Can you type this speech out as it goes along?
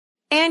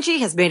Angie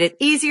has made it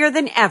easier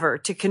than ever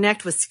to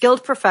connect with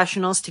skilled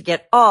professionals to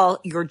get all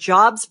your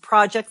jobs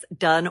projects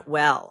done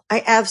well.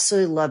 I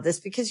absolutely love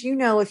this because,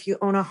 if you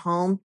own a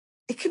home,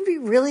 it can be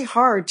really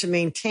hard to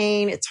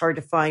maintain. It's hard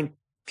to find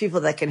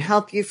people that can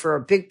help you for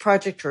a big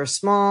project or a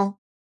small.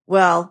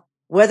 Well,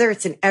 whether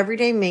it's in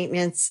everyday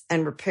maintenance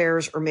and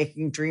repairs or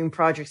making dream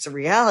projects a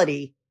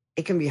reality,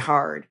 it can be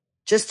hard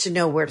just to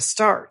know where to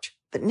start.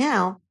 But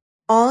now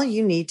all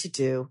you need to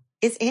do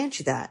is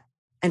Angie that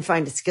and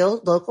find a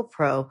skilled local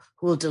pro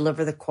who will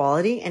deliver the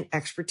quality and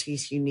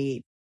expertise you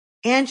need.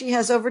 Angie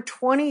has over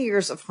 20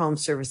 years of home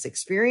service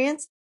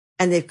experience,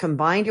 and they've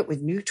combined it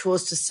with new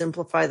tools to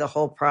simplify the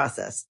whole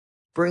process.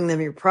 Bring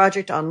them your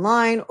project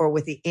online or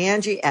with the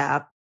Angie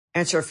app,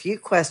 answer a few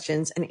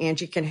questions, and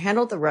Angie can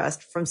handle the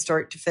rest from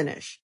start to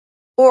finish.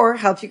 Or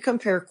help you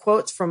compare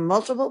quotes from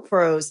multiple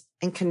pros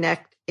and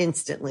connect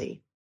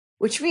instantly,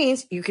 which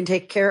means you can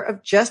take care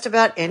of just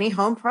about any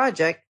home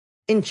project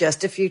in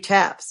just a few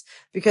taps.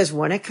 Because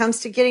when it comes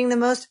to getting the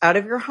most out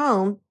of your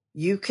home,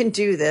 you can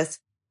do this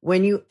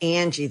when you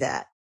Angie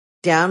that.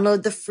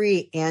 Download the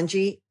free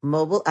Angie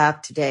mobile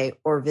app today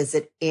or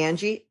visit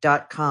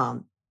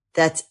Angie.com.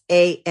 That's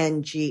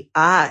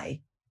ANGI.com.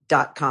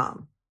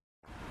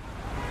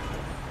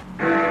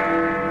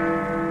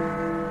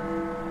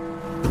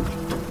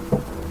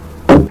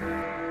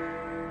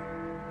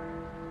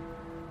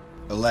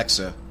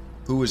 Alexa,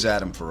 who is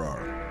Adam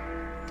Ferrara?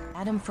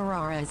 Adam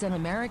Ferrara is an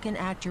American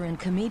actor and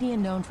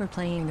comedian known for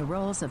playing the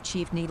roles of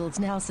Chief Needles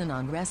Nelson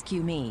on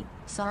Rescue Me,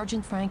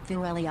 Sergeant Frank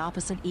Fiorelli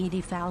opposite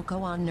Edie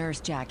Falco on Nurse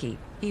Jackie.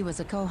 He was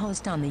a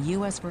co-host on the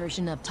U.S.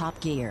 version of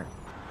Top Gear.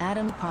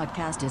 Adam's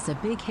podcast is a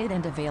big hit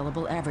and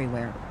available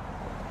everywhere.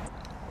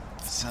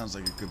 Sounds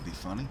like it could be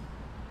funny.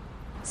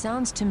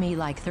 Sounds to me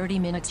like 30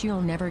 minutes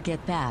you'll never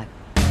get back.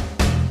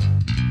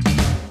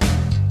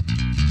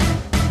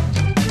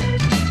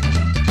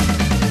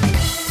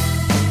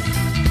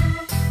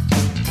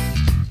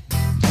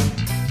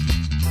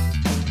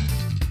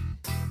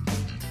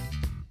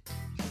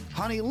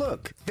 Honey,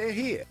 look, they're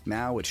here.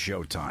 Now it's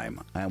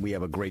showtime, and we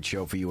have a great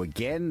show for you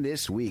again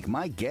this week.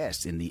 My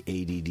guest in the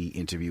ADD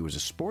interview is a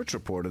sports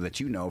reporter that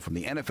you know from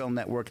the NFL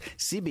Network,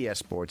 CBS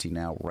Sports. He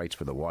now writes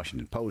for the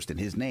Washington Post, and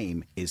his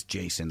name is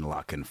Jason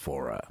La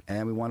Canfora.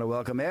 And we want to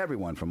welcome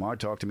everyone from our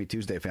Talk to Me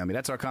Tuesday family.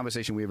 That's our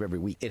conversation we have every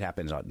week. It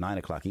happens at 9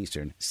 o'clock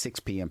Eastern, 6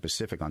 p.m.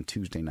 Pacific on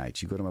Tuesday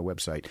nights. You go to my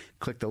website,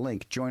 click the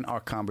link, join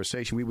our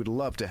conversation. We would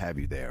love to have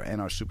you there.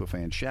 And our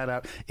superfan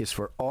shout-out is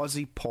for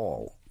Aussie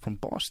Paul from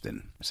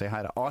Boston. Say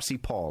hi to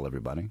Aussie Paul,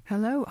 everybody.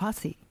 Hello,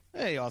 Aussie.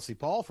 Hey, Aussie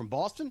Paul from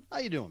Boston. How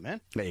you doing, man?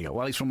 There you go.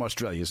 Well, he's from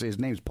Australia, so his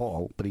name's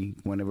Paul, but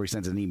whenever he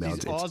sends an email,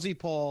 He's Aussie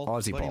Paul,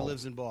 but he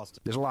lives in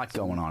Boston. There's a lot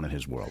going on in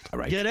his world. All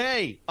right.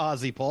 G'day,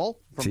 Aussie Paul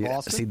from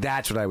Boston. See,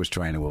 that's what I was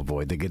trying to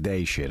avoid, the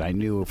g'day shit. I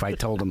knew if I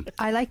told him...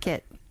 I like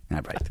it.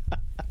 All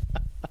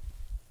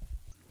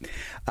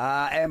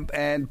right.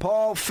 And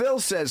Paul, Phil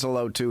says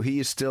hello too.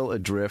 He is still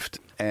adrift,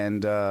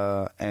 and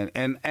my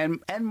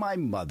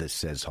mother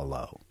says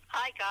hello.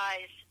 Hi,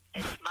 guys.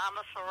 It's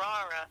Mama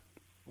Ferrara.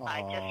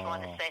 I just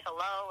want to say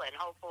hello and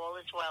hope all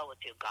is well with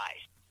you guys.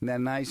 Isn't that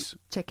nice?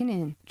 Checking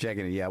in,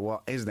 yeah.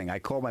 Well, here's the thing. I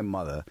called my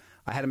mother.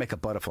 I had to make a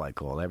butterfly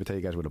call. Did I ever tell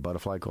you guys what a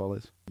butterfly call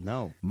is?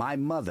 No. My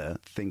mother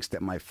thinks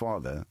that my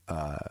father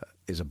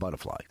is a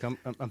butterfly.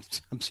 I'm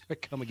sorry,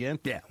 come again?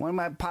 Yeah. When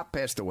my pop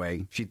passed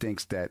away, she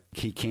thinks that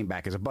he came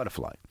back as a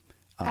butterfly.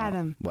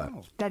 Adam, what?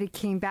 That he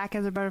came back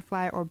as a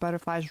butterfly, or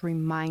butterflies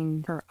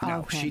remind her of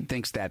him? No, she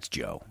thinks that's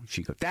Joe.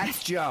 She goes,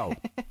 that's Joe.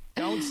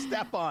 Don't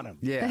step on him.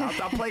 Yeah,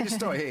 I'll play the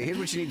story. Hey, here's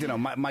what you need to know.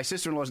 My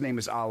sister-in-law's name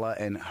is Alla,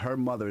 and her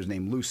mother is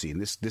named Lucy, and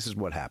this is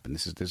what happened.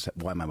 This is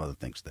why my mother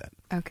thinks that.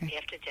 Okay.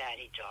 After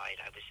Daddy died,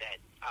 I was at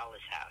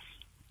Alla's house,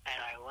 and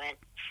I went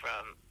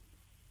from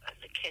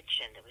the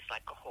kitchen. There was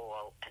like a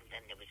hall, and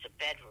then there was a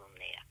bedroom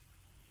there.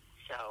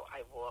 So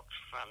I walked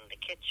from the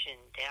kitchen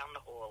down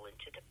the hall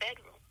into the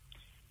bedroom.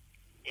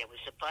 There was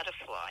a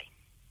butterfly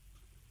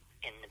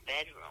in the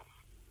bedroom.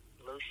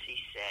 Lucy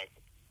said,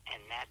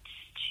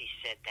 she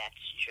said, that's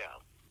Joe.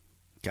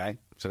 Okay,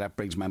 so that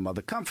brings my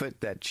mother comfort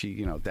that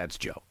that's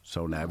Joe.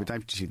 So now every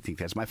time she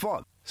thinks that's my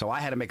father. So I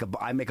had to make a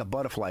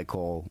butterfly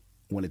call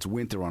when it's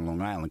winter on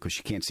Long Island because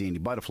she can't see any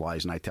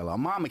butterflies, and I tell her,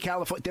 Mom, in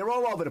California, they're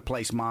all over the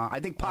place, Ma.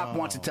 I think Pop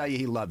wants to tell you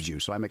he loves you.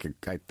 So I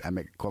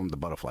call him the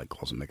butterfly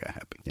calls and make her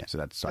happy. Yeah, so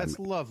that's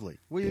lovely.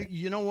 Well, yeah.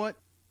 You know what?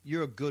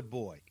 You're a good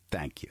boy.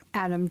 Thank you.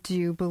 Adam, do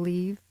you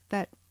believe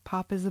that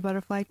Pop is a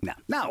butterfly?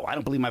 No, I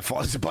don't believe my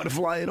father's a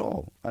butterfly at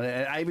all.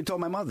 I even told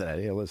my mother that.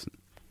 Hey, listen.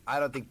 I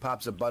don't think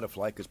Pop's a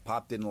butterfly because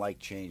Pop didn't like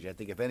change. I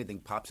think, if anything,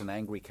 Pop's an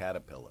angry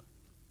caterpillar.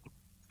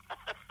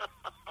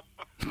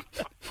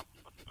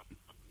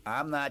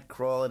 I'm not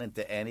crawling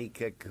into any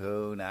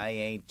cocoon. I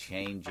ain't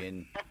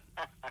changing.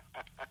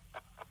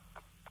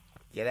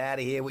 Get out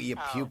of here with your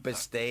pupa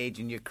stage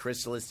and your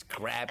chrysalis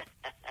crap.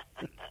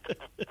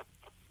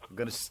 I'm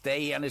going to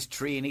stay on this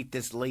tree and eat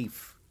this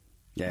leaf.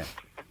 Yeah.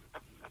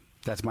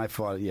 That's my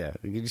fault, yeah.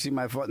 Did you see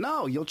my fault?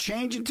 No, you'll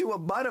change into a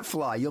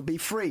butterfly. You'll be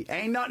free.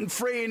 Ain't nothing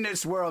free in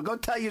this world. Go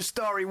tell your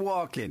story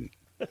walking.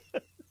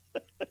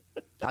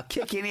 I'll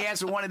kick you in the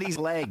ass with one of these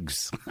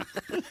legs.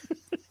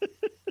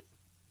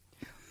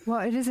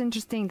 Well, it is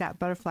interesting that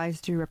butterflies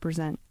do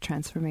represent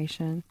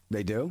transformation.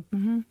 They do?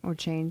 Or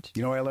change.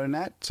 You know where I learned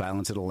that?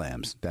 Silence of the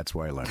Lambs. That's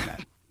where I learned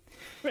that.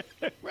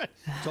 Right.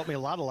 Taught me a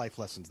lot of life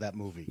lessons, that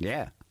movie.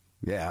 Yeah.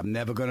 Yeah, I'm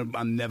never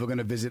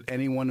gonna visit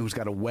anyone who's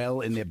got a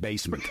well in their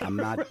basement. I'm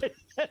not. Right.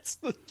 That's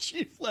the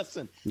chief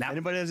lesson. No.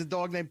 Anybody has a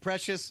dog named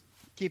Precious,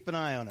 keep an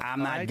eye on it.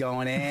 I'm all not right?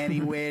 going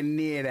anywhere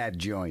near that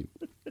joint.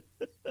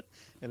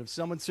 And if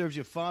someone serves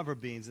you fava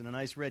beans and a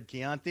nice red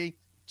Chianti,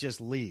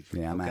 just leave.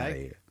 Yeah, I'm okay? out of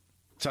here.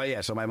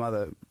 So my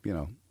mother,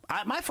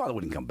 my father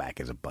wouldn't come back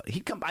as a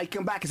I'd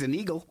come back as an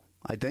eagle,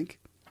 I think,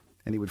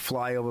 and he would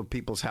fly over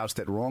people's house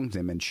that wronged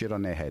him and shit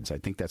on their heads. I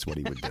think that's what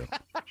he would do.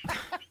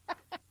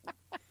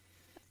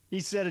 He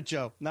said it,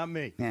 Joe, not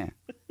me. Yeah.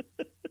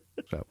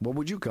 So, what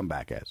would you come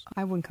back as?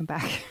 I wouldn't come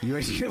back.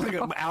 You're like,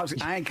 Alex,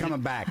 I ain't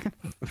coming back.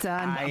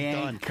 Done. I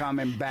ain't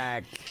coming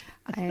back.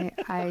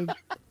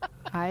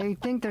 I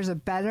think there's a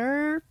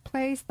better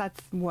place.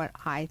 That's what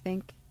I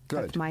think.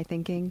 Good. That's my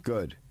thinking.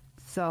 Good.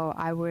 So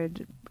I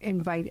would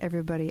invite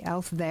everybody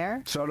else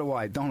there. So do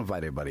I. Don't invite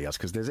everybody else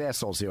because there's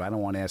assholes here. I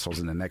don't want assholes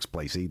in the next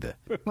place either.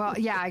 Well,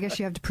 yeah, I guess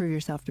you have to prove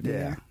yourself to be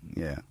there.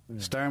 Yeah.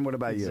 Stern, what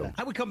about you?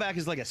 I would come back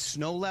as like a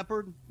snow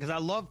leopard because I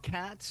love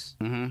cats,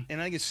 and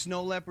I think a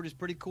snow leopard is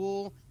pretty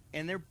cool.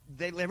 And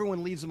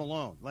everyone leaves them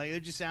alone. Like they're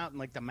just out in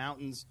like the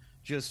mountains,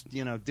 just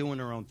doing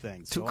their own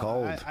thing. Too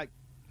cold.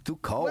 Too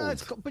cold. Well,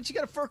 but you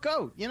got a fur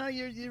coat. You're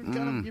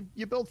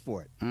built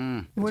for it.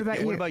 What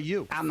about you? What about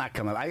you? I'm not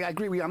coming. I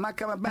agree with you. I'm not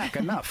coming back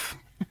enough.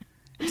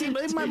 See,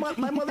 my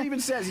mother even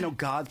says,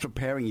 God's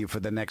preparing you for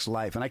the next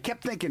life. And I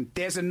kept thinking,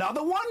 there's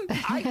another one?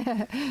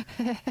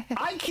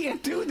 I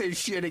can't do this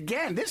shit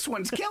again. This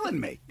one's killing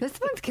me. This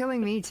one's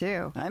killing me,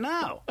 too. I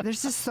know.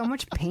 There's just so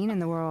much pain in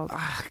the world.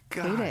 Ah,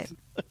 God. Hate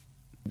it.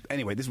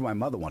 Anyway, this is why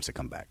my mother wants to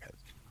come back.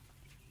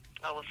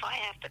 Oh, if I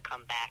have to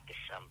come back as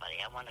somebody,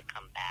 I want to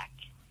come back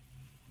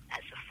as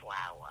a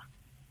flower.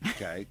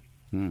 Okay.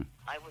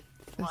 I would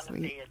want to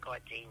sweet. be a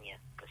gardenia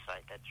because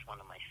that's one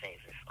of my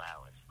favorite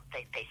flowers.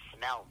 They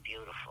smell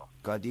beautiful.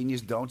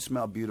 Gardenias don't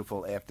smell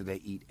beautiful after they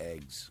eat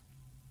eggs.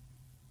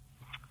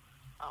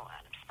 Oh,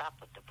 Adam, stop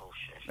with the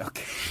bullshit.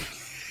 Okay.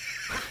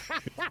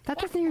 That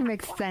doesn't even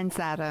make sense,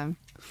 Adam.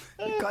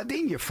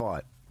 Gardenia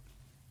fart.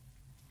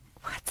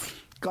 What?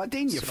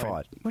 Gardenia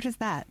fart. What is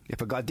that?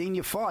 If a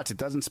gardenia farts, it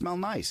doesn't smell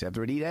nice.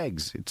 After it eats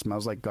eggs, it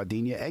smells like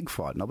gardenia egg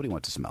fart. Nobody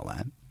wants to smell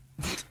that.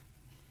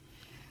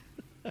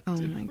 Oh,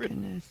 my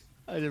goodness.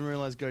 I didn't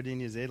realize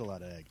gardenias ate a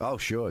lot of eggs. Oh,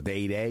 sure. They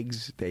eat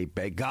eggs. They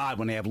beg. God,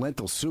 when they have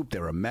lentil soup,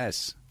 they're a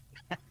mess.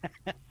 Oh,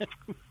 Adam,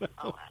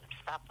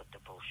 stop with the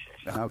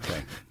bullshit.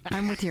 Okay.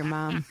 I'm with your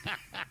mom.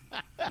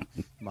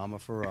 Mama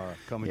Ferrara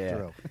coming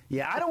through.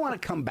 Yeah, I don't want to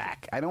come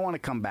back. I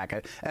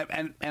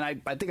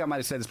think I might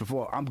have said this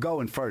before. I'm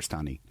going first,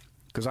 honey.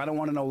 Because I don't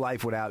want to know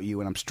life without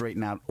you, and I'm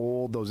straightening out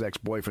all those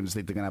ex-boyfriends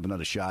think they're going to have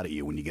another shot at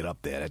you when you get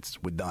up there.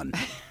 We're done.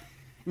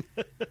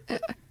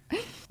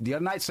 The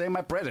other night, saying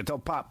my prayers, I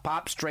told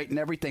Pop, straighten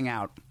everything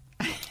out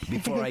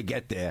before I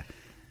get there.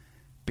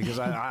 Because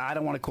I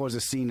don't want to cause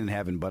a scene in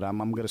heaven, but I'm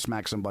going to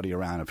smack somebody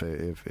around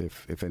if any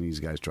of these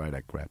guys try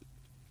that crap.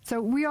 So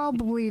we all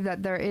believe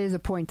that there is a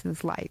point to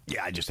this life.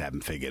 Yeah, I just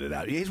haven't figured it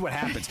out. Here's what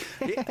happens.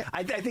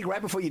 I think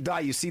right before you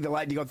die, you see the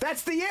light and you go,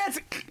 that's the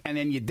answer! And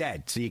then you're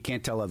dead, so you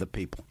can't tell other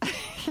people.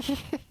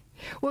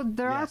 Well,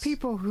 there are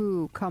people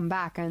who come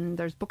back, and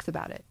there's books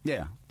about it.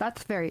 Yeah.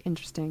 That's very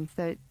interesting.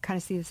 They kind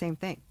of see the same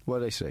thing. What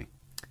do they say?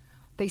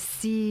 They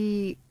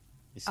see...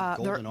 You see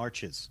golden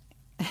arches.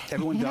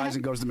 Everyone dies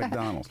and goes to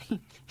McDonald's.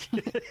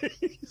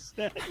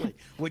 Exactly.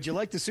 Would you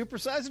like to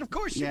supersize it? Of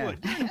course you would.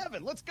 You're in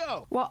heaven. Let's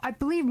go. Well, I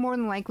believe more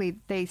than likely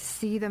they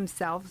see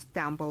themselves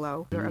down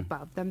below. They're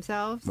above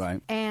themselves.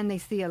 Right. And they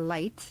see a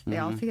light. They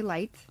all see a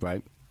light.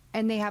 Right.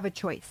 And they have a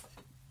choice.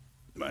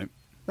 Right.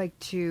 Like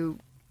to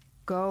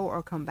go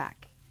or come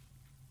back.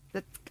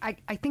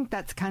 I think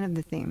that's kind of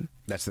the theme.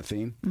 That's the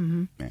theme?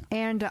 Mm-hmm. Yeah.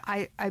 And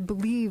I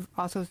believe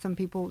also some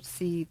people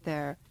see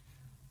their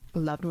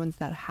loved ones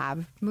that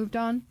have moved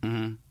on.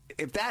 Mm-hmm.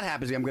 If that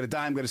happens, I'm going to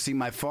die. I'm going to see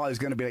my father. He's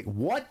going to be like,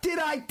 what did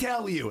I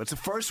tell you? It's the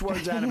first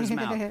words out of his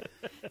mouth.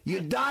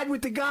 You died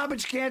with the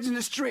garbage cans in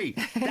the street.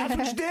 That's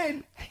what you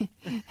did.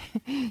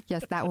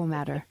 Yes, that will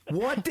matter.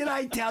 What did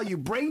I tell you?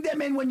 Bring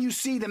them in when you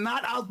see them,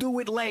 not I'll do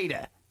it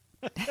later.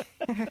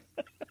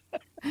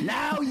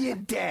 Now you're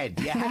dead.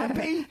 You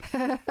happy?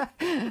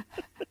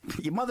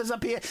 Your mother's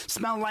up here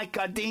smelling like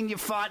gardenia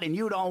fart and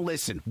you don't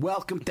listen.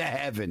 Welcome to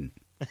heaven.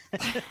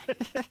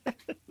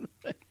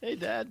 Hey,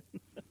 Dad.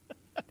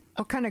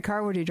 What kind of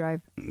car would you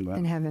drive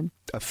in heaven?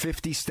 A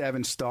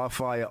 57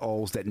 Starfire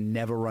Olds that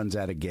never runs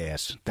out of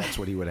gas. That's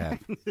what he would have.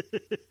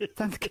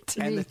 Sounds good to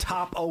me. And the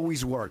top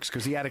always works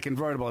because he had a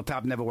convertible. The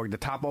top never worked. The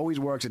top always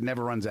works. It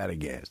never runs out of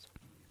gas.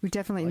 We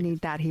definitely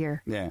need that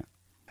here. Yeah.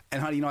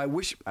 And honey, I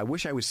wish I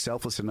was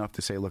selfless enough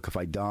to say, look, if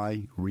I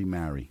die,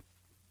 remarry.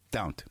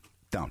 Don't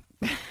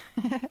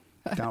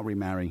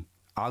remarry.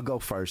 I'll go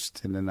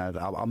first, and then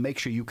I'll make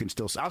sure you can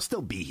I'll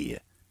still be here.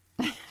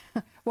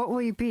 Well, What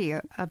will you be?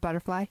 A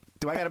butterfly?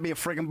 Do I got to be a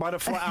friggin'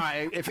 butterfly? All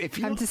right, if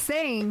you... I'm just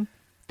saying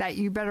that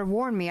you better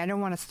warn me. I don't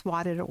want to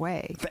swat it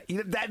away.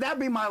 That'd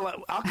be my...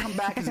 I'll come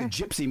back as a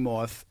gypsy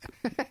moth.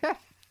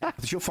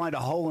 She'll find a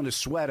hole in a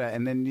sweater,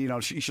 and then,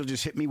 she'll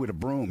just hit me with a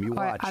broom. You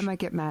watch. I might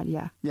get mad,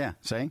 yeah. Yeah,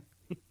 see?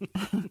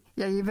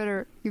 Yeah, you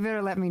better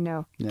let me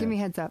know. Yeah, give me a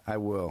heads up. I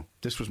will.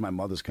 This was my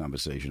mother's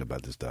conversation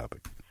about this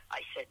topic. I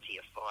said to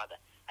your father,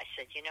 I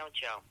said,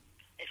 Joe,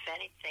 if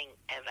anything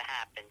ever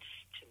happens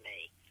to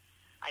me,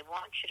 I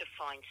want you to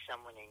find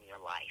someone in your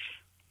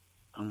life.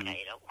 Okay?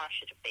 I don't want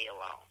you to be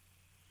alone.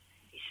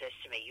 He says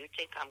to me, you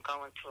think I'm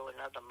going through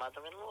another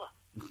mother-in-law?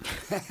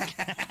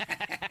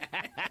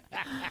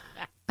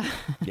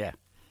 Yeah.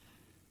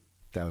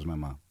 That was my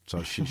mom.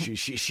 So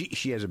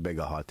she has a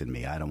bigger heart than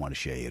me. I don't want to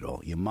share it all.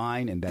 You're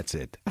mine, and that's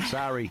it.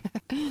 Sorry.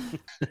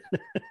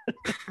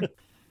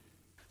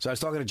 So I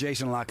was talking to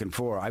Jason La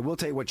Canfora. I will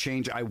tell you what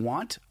change I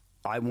want.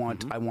 I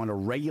want a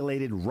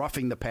regulated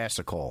roughing the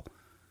passer call.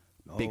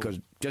 Oh. Because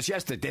just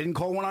yesterday, they didn't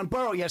call one on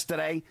Burrow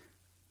yesterday.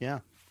 Yeah.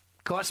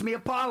 Cost me a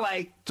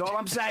parlay. That's all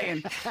I'm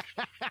saying.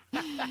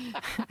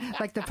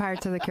 Like the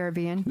Pirates of the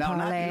Caribbean. No,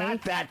 parlay.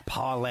 not that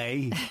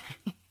parlay.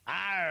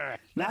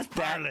 Not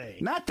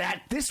that. Not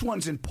that. This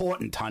one's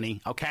important,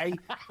 honey. Okay.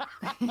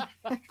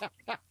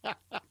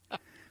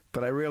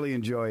 But I really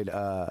enjoyed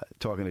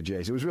talking to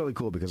Jace. It was really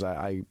cool because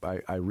I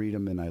read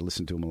him and I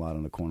listen to him a lot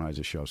on the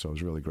Kornheiser show. So it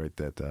was really great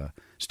that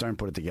Stern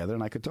put it together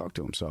and I could talk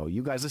to him. So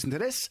you guys listen to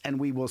this, and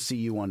we will see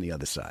you on the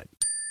other side.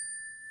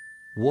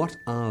 What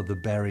are the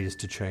barriers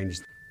to change?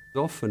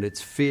 Often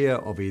it's fear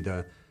of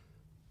either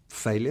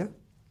failure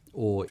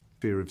or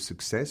fear of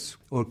success,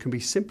 or it can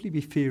simply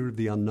be fear of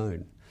the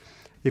unknown.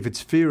 If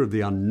it's fear of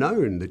the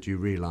unknown that you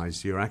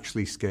realize you're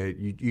actually scared,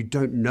 you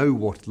don't know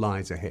what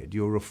lies ahead.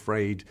 You're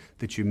afraid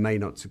that you may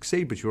not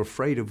succeed, but you're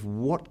afraid of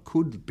what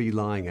could be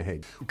lying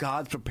ahead.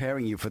 God's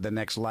preparing you for the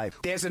next life.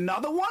 There's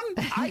another one?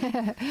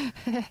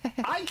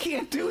 I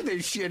can't do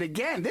this shit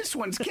again. This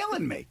one's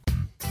killing me.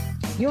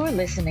 You're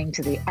listening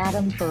to the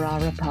Adam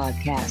Ferrara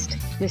podcast.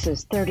 This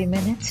is 30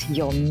 minutes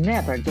you'll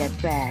never get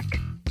back.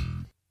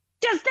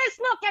 Does this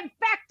look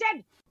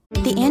infected?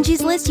 The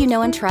Angie's List you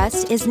know and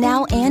trust is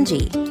now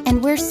Angie,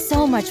 and we're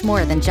so much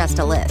more than just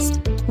a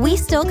list. We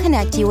still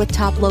connect you with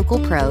top local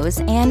pros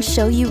and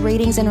show you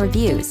ratings and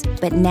reviews,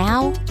 but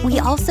now we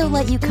also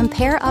let you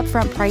compare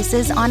upfront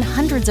prices on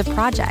hundreds of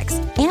projects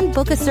and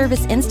book a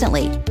service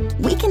instantly.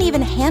 We can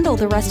even handle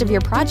the rest of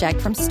your project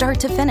from start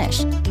to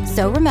finish.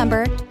 So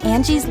remember,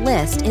 Angie's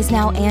List is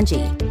now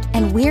Angie,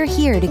 and we're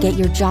here to get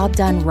your job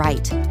done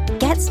right.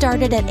 Get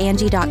started at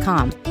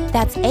Angie.com.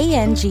 That's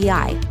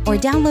ANGI, or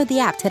download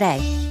the app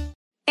today.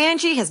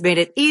 Angie has made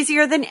it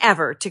easier than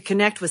ever to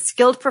connect with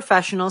skilled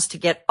professionals to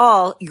get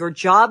all your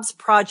jobs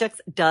projects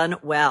done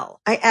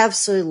well. I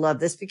absolutely love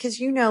this because,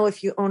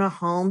 if you own a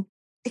home,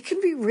 it can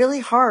be really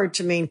hard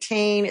to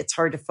maintain. It's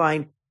hard to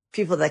find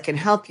people that can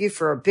help you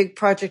for a big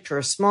project or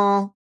a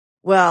small.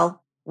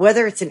 Well,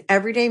 whether it's in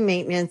everyday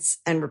maintenance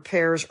and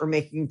repairs or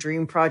making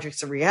dream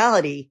projects a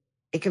reality,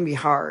 it can be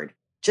hard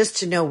just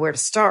to know where to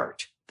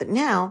start. But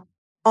now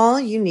all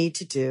you need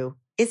to do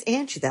is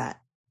Angie that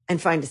and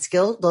find a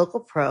skilled local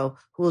pro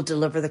who will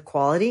deliver the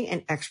quality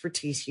and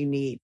expertise you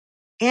need.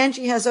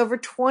 Angie has over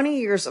 20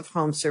 years of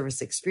home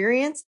service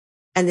experience,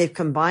 and they've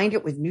combined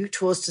it with new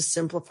tools to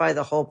simplify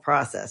the whole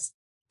process.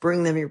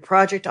 Bring them your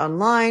project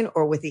online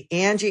or with the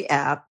Angie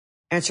app,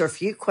 answer a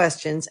few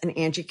questions, and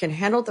Angie can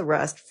handle the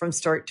rest from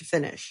start to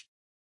finish.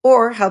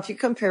 Or help you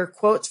compare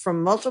quotes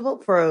from multiple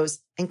pros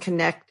and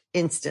connect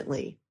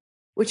instantly,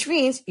 which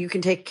means you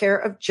can take care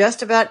of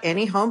just about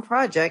any home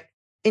project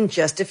in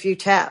just a few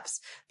taps.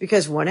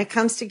 Because when it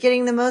comes to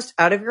getting the most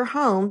out of your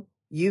home,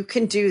 you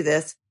can do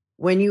this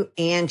when you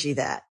Angie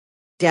that.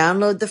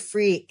 Download the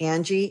free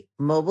Angie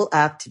mobile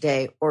app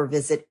today or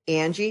visit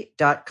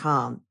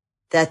Angie.com.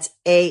 That's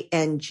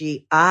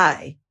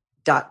ANGI.com.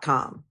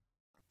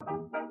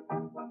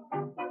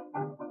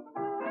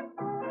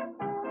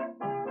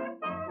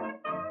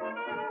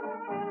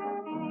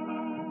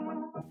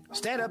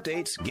 Stand-up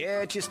dates.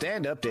 Get your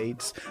stand-up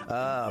dates.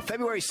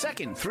 February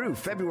 2nd through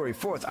February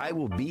 4th, I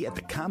will be at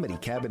the Comedy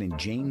Cabin in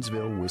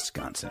Janesville,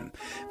 Wisconsin.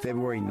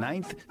 February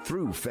 9th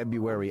through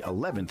February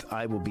 11th,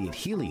 I will be at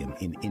Helium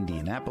in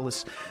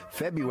Indianapolis.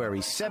 February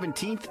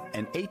 17th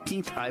and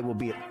 18th, I will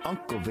be at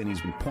Uncle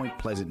Vinny's in Point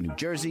Pleasant, New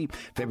Jersey.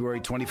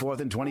 February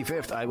 24th and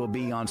 25th, I will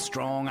be on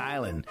Strong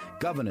Island.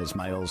 Governor's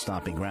my old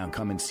stomping ground.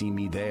 Come and see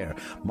me there.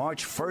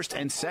 March 1st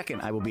and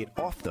 2nd, I will be at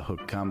Off the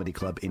Hook Comedy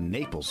Club in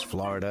Naples,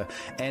 Florida.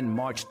 And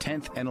March 10th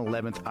and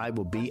 11th, I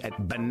will be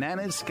at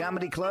Bananas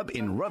Comedy Club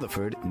in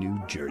Rutherford, New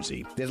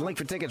Jersey. There's a link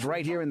for tickets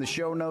right here in the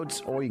show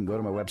notes, or you can go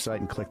to my website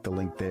and click the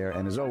link there.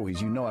 And as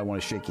always, I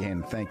want to shake your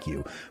hand and thank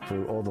you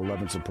for all the love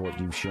and support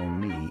you've shown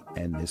me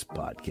and this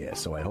podcast.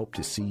 So I hope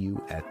to see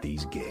you at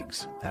these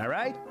gigs. All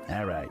right?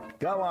 All right.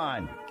 Go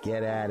on.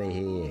 Get out of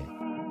here.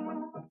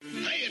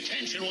 Pay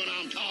attention when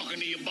I'm talking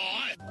to you, boy.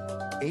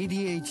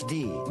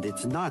 ADHD,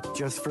 it's not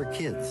just for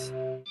kids.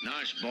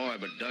 Nice boy,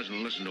 but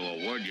doesn't listen to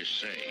a word you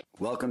say.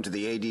 Welcome to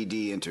the ADD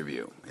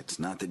interview. It's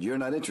not that you're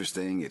not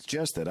interesting, it's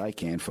just that I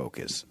can't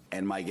focus.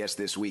 And my guest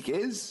this week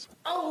is...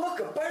 Oh,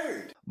 look, a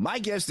bird! My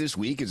guest this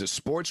week is a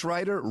sports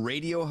writer,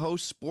 radio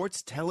host,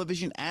 sports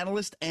television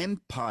analyst, and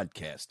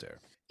podcaster.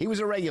 He was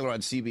a regular on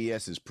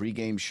CBS's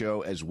pregame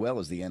show as well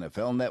as the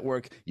NFL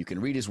Network. You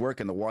can read his work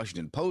in the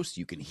Washington Post.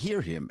 You can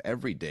hear him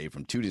every day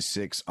from 2 to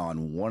 6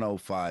 on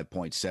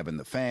 105.7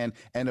 The Fan.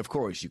 And, of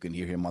course, you can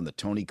hear him on the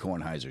Tony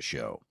Kornheiser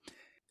Show.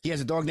 He has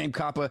a dog named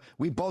Copper.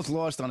 We both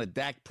lost on a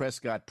Dak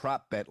Prescott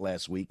prop bet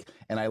last week,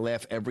 and I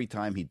laugh every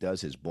time he does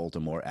his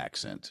Baltimore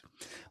accent.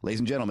 Ladies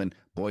and gentlemen,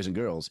 boys and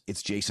girls,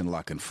 it's Jason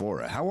La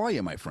Canfora. How are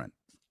you, my friend?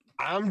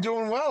 I'm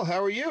doing well.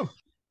 How are you?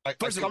 I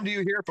come to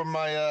you here from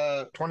my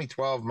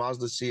 2012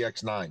 Mazda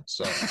CX-9.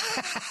 So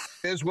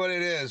it is what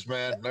it is,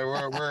 man.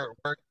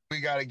 We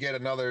got to get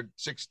another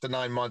 6 to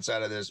 9 months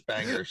out of this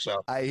banger.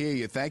 So I hear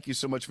you. Thank you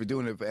so much for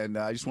doing it. And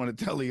I just want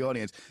to tell the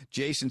audience,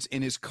 Jason's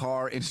in his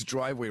car in his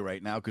driveway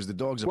right now because the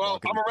dogs are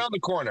barking. I'm around the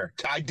corner.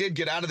 I did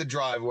get out of the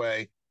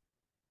driveway.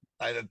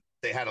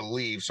 They had to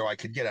leave so I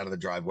could get out of the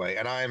driveway,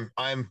 and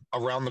I'm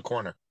around the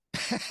corner.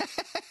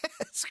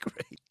 That's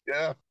great.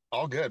 Yeah,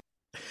 all good.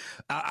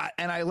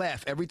 And I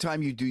laugh every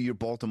time you do your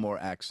Baltimore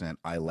accent.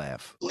 I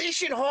laugh.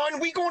 Listen, hon,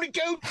 we're going to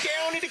go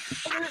down to the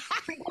corner.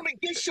 We're going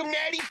to get some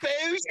natty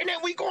boos, and then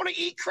we're going to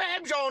eat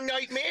crabs all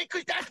night, man,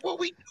 because that's what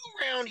we do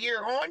around here,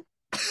 hon.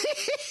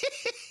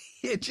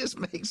 It just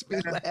makes me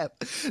laugh.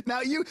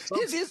 Now,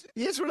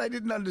 here's what I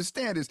didn't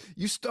understand is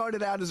you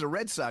started out as a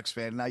Red Sox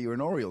fan. Now you're an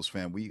Orioles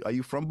fan. Are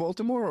you from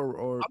Baltimore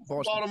or I'm from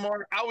Boston?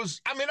 Baltimore.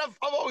 I've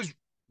always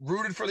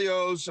rooted for the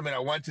O's. I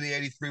went to the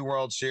 83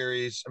 World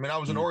Series. I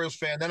was an Orioles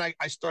fan. Then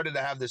I started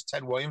to have this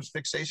Ted Williams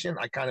fixation.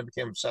 I kind of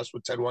became obsessed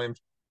with Ted Williams.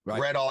 Right.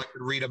 Read all I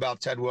could read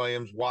about Ted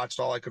Williams, watched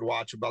all I could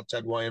watch about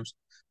Ted Williams.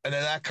 And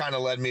then that kind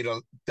of led me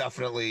to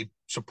definitely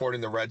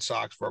supporting the Red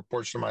Sox for a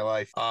portion of my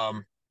life.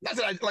 Not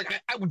that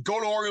I would go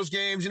to Orioles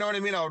games, you know what I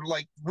mean? I would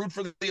root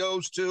for the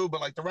O's too,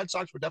 but the Red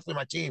Sox were definitely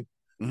my team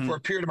for a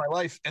period of my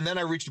life. And then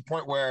I reached a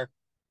point where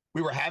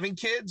we were having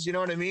kids, you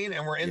know what I mean?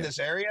 And we're in this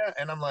area,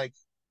 and I'm like,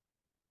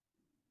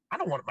 I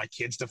don't want my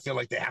kids to feel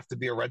like they have to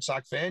be a Red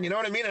Sox fan. You know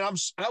what I mean? And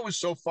I was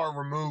so far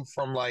removed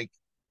from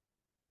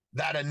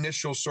that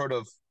initial sort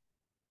of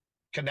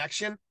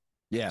connection.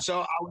 Yeah. So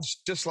I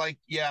was just like,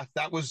 yeah,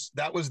 that was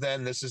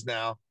then. This is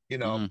now. You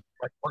know,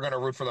 we're gonna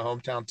root for the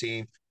hometown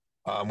team.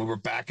 We were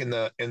back in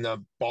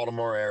the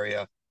Baltimore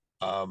area.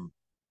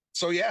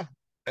 So yeah,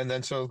 and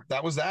then so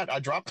that was that. I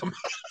dropped them.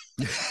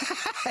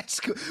 That's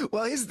cool.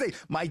 Well, here's the thing.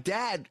 My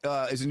dad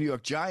is a New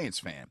York Giants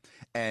fan,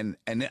 and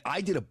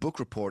I did a book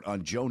report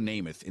on Joe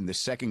Namath in the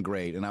second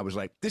grade, and I was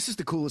like, "This is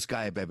the coolest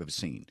guy I've ever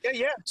seen." Yeah,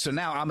 yeah. So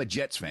now I'm a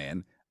Jets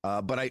fan,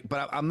 but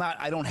I'm not.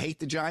 I don't hate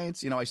the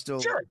Giants. You know, I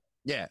still sure.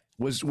 Yeah.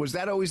 Was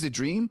that always the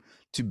dream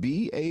to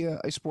be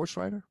a sports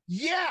writer?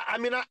 Yeah.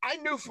 I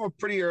knew from a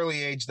pretty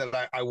early age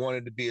that I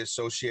wanted to be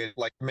associated,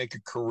 make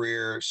a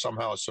career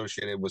somehow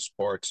associated with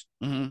sports.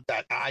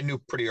 That I knew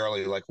pretty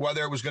early,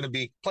 whether it was going to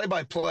be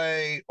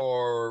play-by-play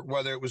or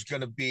whether it was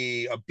going to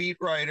be a beat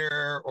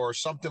writer or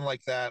something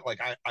like that.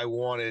 I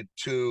wanted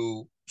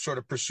to sort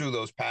of pursue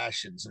those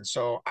passions. And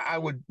so I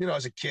would,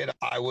 as a kid,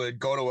 I would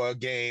go to a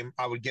game,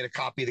 I would get a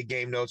copy of the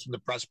game notes from the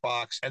press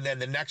box. And then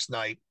the next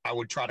night I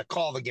would try to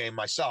call the game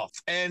myself.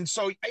 And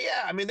so,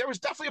 yeah, there was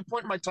definitely a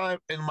point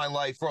in my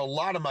life for a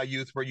lot of my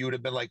youth where you would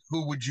have been like,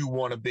 who would you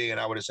want to be? And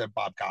I would have said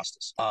Bob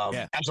Costas.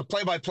 As a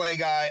play-by-play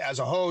guy, as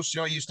a host,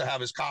 I used to have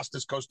his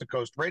Costas Coast to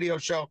Coast radio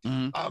show.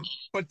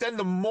 But then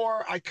the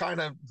more I kind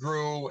of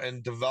grew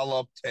and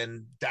developed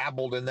and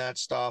dabbled in that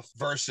stuff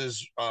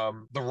versus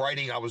the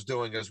writing I was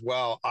doing as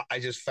well, I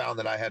just found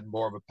that I had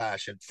more of a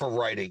passion for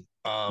writing.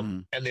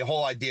 And the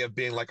whole idea of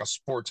being a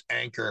sports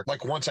anchor,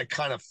 once I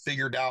kind of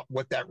figured out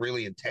what that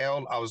really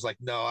entailed, I was like,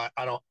 no,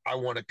 I don't, I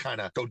want to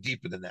kind of go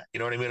deeper than that. You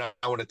know what I mean?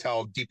 I want to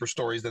tell deeper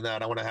stories than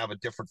that. I want to have a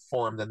different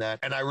form than that.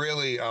 And I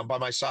really, by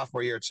my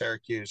sophomore year at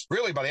Syracuse,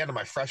 really by the end of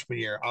my freshman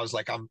year, I was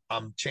like,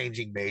 I'm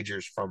changing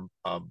majors from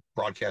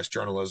broadcast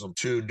journalism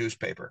to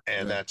newspaper.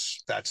 And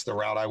that's the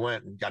route I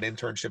went and got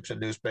internships in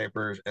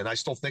newspapers. And I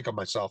still think of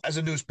myself as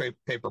a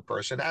newspaper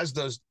person, as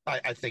does,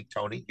 I think,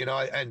 Tony,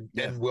 and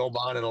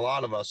Wilbon and a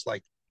lot of us.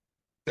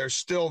 There's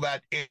still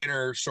that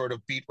inner sort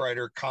of beat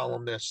writer,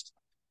 columnist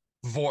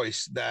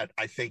voice that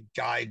I think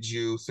guides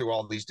you through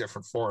all these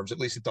different forms. At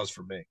least it does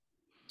for me.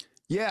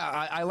 Yeah,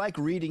 I like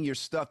reading your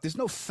stuff. There's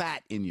no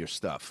fat in your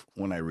stuff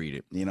when I read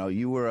it.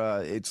 You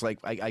were. It's like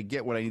I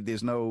get what I need.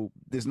 There's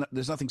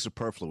nothing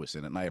superfluous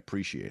in it, and I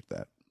appreciate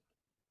that.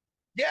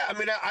 Yeah,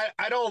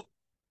 I don't.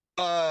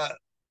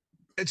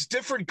 It's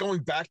different going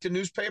back to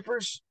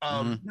newspapers.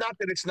 Not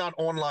that it's not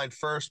online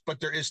first, but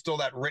there is still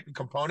that written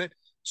component.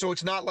 So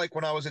it's not like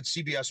when I was at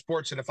CBS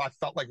Sports and if I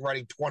felt like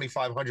writing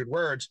 2,500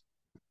 words,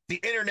 the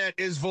internet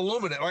is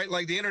voluminous, right?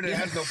 The internet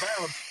has no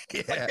bounds.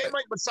 They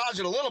might massage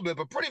it a little bit,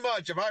 but pretty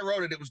much if I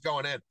wrote it, it was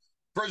going in.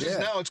 Versus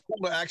now it's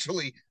cool to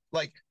actually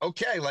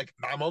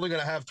I'm only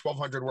going to have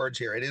 1,200 words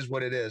here. It is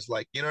what it is.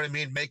 You know what I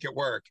mean? Make it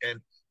work.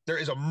 And there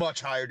is a much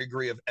higher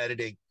degree of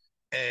editing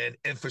and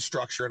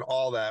infrastructure and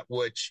all that,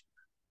 which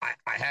I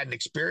hadn't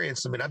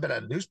experienced. I mean, I've been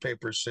at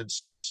newspapers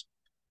since,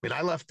 I mean,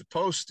 I left the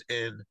Post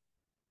in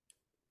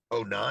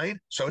 '09,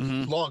 so it's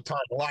a long time.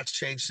 A lot's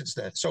changed since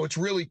then. So it's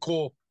really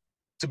cool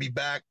to be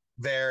back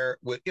there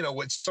with,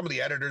 with some of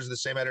the editors, the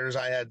same editors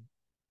I had,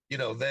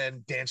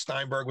 then. Dan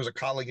Steinberg was a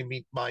colleague of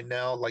mine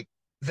now. Like,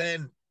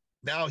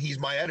 now he's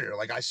my editor.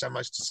 Like, I send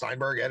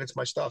Steinberg edits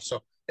my stuff. So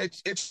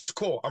it's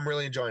cool. I'm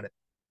really enjoying it.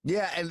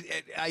 Yeah, and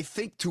I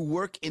think to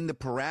work in the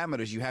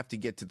parameters, you have to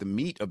get to the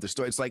meat of the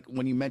story. It's like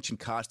when you mentioned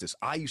Costas.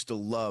 I used to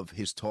love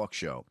his talk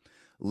show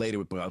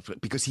later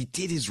because he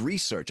did his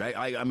research.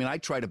 I mean, I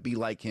try to be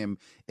like him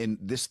in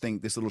this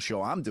little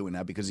show I'm doing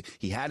now, because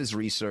he had his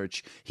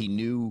research. He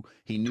knew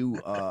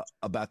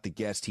about the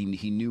guest. He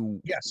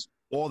knew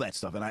all that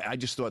stuff, and I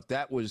just thought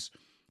that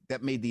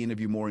made the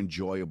interview more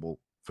enjoyable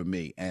for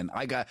me. And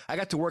I got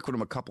to work with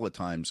him a couple of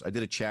times. I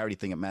did a charity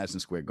thing at Madison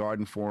Square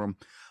Garden for him.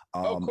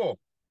 Oh, cool.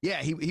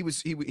 Yeah, he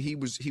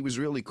was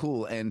really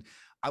cool. And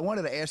I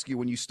wanted to ask you,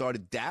 when you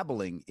started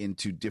dabbling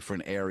into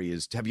different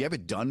areas, have you ever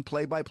done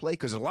play-by-play?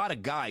 Because a lot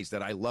of guys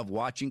that I love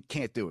watching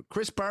can't do it.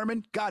 Chris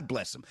Berman, God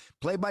bless him.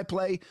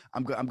 Play-by-play,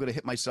 I'm going to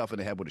hit myself in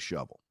the head with a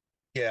shovel.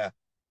 Yeah.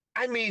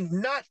 I mean,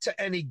 not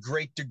to any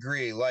great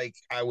degree. Like,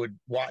 I would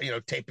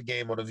tape a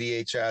game on a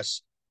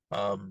VHS,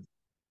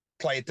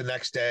 play it the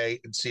next day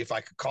and see if I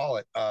could call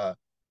it.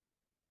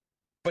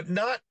 But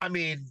not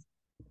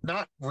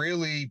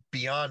really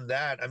beyond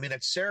that. I mean,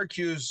 at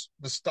Syracuse,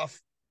 the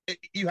stuff,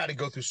 you had to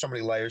go through so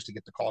many layers to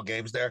get to call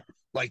games there.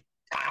 Like,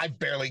 I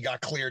barely got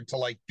cleared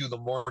to do the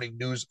morning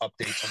news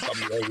updates on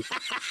WA.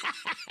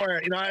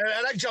 And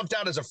I jumped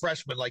out as a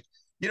freshman. Like,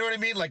 you know what I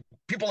mean? Like,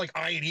 people like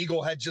Ian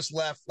Eagle had just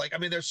left. Like, I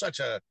mean, there's such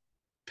a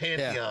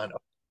pantheon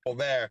of people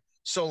there.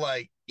 So,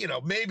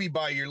 maybe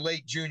by your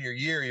late junior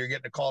year, you're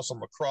getting to call some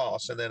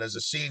lacrosse. And then as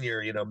a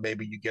senior,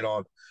 maybe you get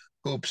on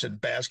hoops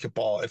and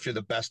basketball if you're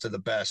the best of the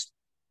best.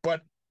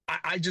 But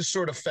I just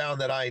sort of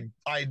found that I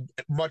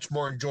much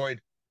more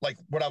enjoyed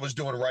what I was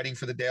doing, writing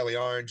for the Daily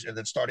Orange, and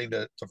then starting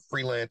to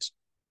freelance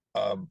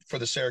for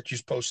the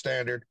Syracuse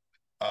Post-Standard.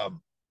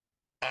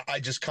 I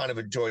just kind of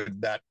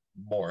enjoyed that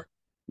more.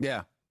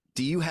 Yeah.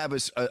 Do you have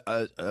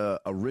a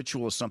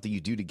ritual or something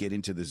you do to get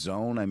into the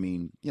zone? I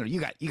mean, you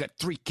got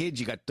 3 kids,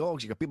 you got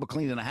dogs, you got people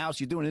cleaning the house,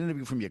 you're doing an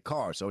interview from your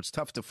car, so it's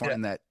tough to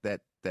find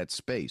that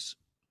space.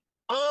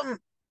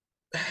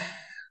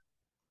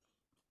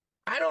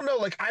 I don't know.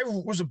 Like, I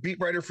was a beat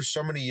writer for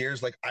so many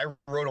years. Like, I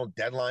wrote on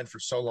Deadline for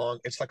so long.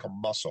 It's like a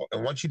muscle.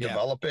 And once you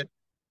develop it,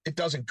 it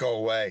doesn't go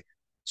away.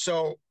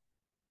 So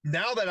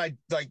now that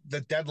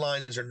the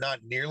deadlines are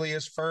not nearly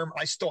as firm,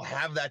 I still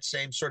have that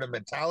same sort of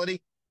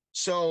mentality.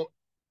 So,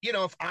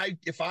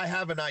 if I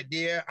have an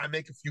idea, I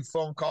make a few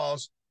phone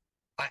calls.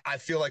 I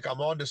feel like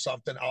I'm onto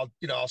something.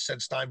 I'll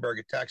send Steinberg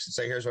a text and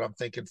say, here's what I'm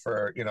thinking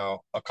for,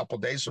 a couple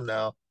of days from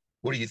now.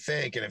 What do you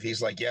think? And if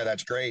he's like, yeah,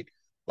 that's great.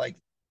 Like,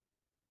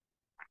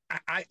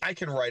 I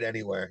can write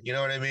anywhere. You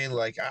know what I mean?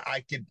 Like,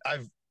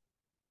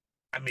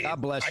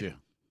 God bless you.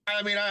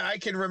 I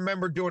can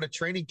remember doing a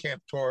training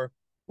camp tour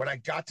when I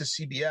got to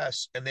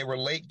CBS, and they were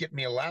late getting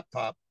me a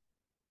laptop,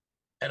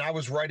 and I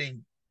was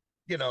writing,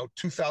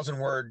 2,000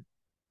 word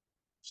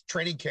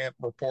training camp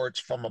reports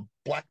from a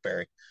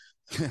BlackBerry,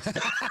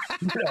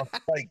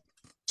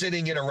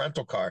 sitting in a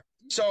rental car.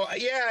 So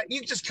yeah,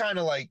 you just kind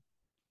of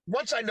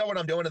once I know what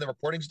I'm doing and the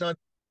reporting's done,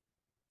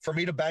 for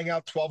me to bang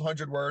out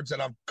 1,200 words that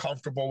I'm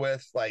comfortable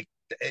with,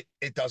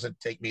 it doesn't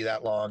take me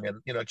that long.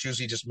 And, it's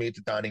usually just me at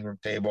the dining room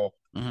table.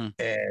 Mm-hmm.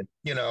 And,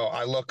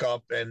 I look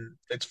up and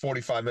it's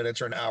 45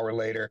 minutes or an hour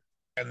later.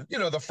 And,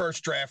 the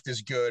first draft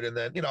is good. And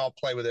then, I'll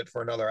play with it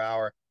for another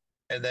hour.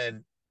 And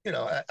then,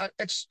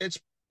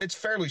 it's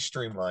fairly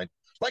streamlined.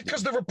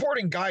 Because the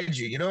reporting guides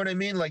you, you know what I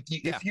mean?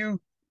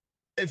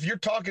 If you're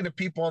talking to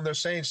people and they're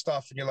saying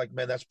stuff and you're like,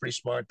 man, that's pretty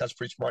smart. That's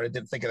pretty smart. I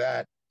didn't think of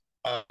that.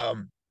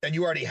 And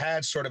you already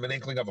had sort of an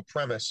inkling of a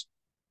premise.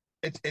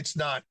 It's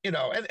not, and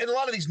a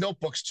lot of these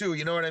notebooks too,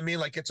 you know what I mean?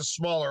 Like, it's a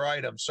smaller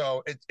item.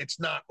 So it's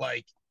not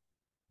like,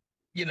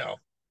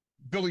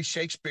 Billy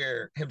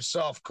Shakespeare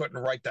himself couldn't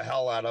write the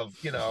hell out of,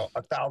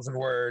 1,000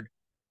 word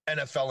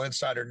NFL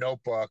Insider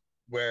notebook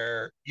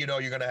where, you're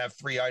going to have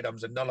 3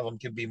 items and none of them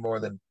can be more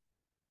than,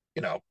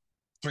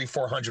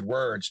 300-400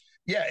 words.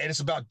 Yeah. And it's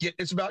about,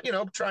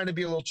 trying to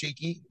be a little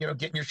cheeky,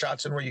 getting your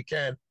shots in where you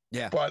can,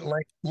 but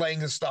laying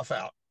the stuff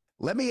out.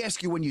 Let me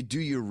ask you, when you do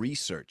your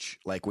research,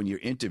 like when you're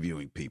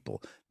interviewing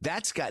people,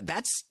 that's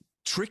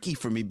tricky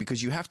for me,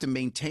 because you have to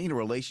maintain a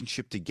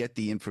relationship to get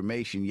the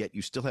information, yet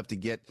you still have to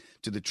get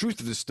to the truth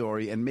of the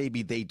story, and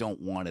maybe they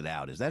don't want it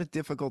out. Is that a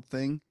difficult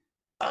thing?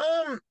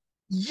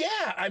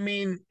 Yeah. I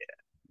mean,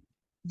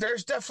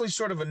 there's definitely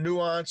sort of a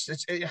nuance.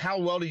 How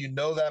well do you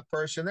know that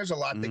person? There's a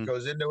lot that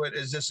goes into it.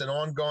 Is this an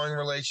ongoing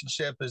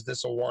relationship? Is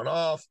this a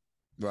one-off?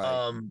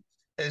 Right.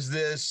 Is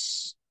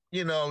this,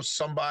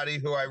 somebody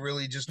who I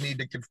really just need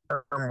to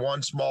confirm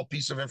one small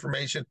piece of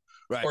information?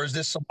 Right. Or is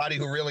this somebody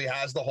who really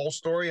has the whole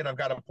story and I've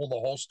got to pull the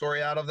whole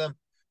story out of them?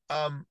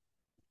 I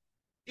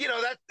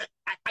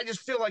just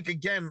feel like,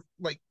 again,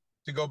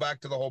 to go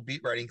back to the whole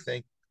beat writing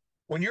thing,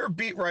 when you're a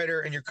beat writer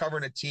and you're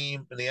covering a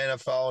team in the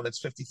NFL and it's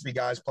 53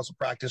 guys plus a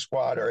practice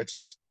squad, or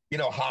it's,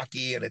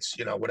 hockey and it's,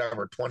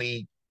 whatever,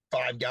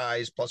 25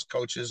 guys plus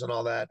coaches and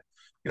all that,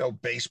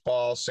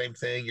 baseball, same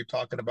thing. You're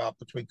talking about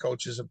between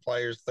coaches and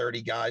players,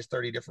 30 guys,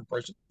 30 different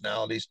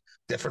personalities,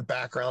 different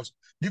backgrounds.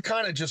 You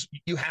kind of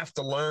you have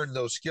to learn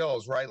those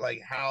skills, right?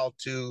 Like how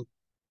to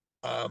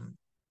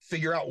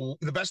figure out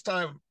the best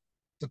time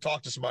to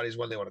talk to somebody is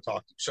when they want to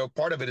talk to you. So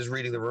part of it is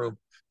reading the room,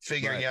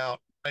 figuring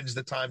out when's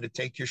the time to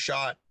take your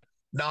shot,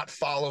 not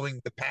following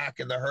the pack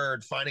and the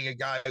herd, finding a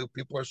guy who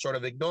people are sort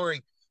of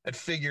ignoring and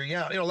figuring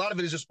out. A lot of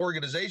it is just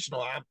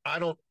organizational.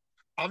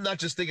 I'm not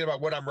just thinking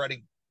about what I'm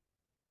writing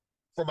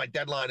for my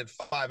deadline in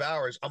 5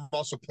 hours. I'm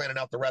also planning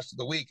out the rest of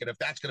the week. And if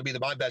that's going to be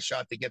my best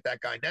shot to get that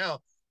guy now,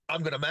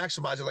 I'm going to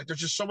maximize it. Like there's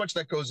just so much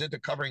that goes into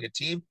covering a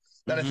team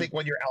that I think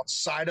when you're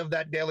outside of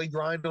that daily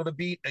grind on a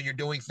beat and you're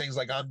doing things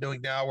like I'm doing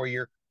now, where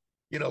you're,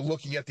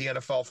 looking at the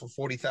NFL from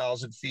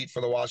 40,000 feet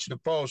for the Washington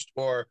Post,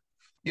 or,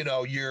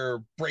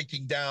 you're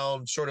breaking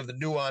down sort of the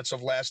nuance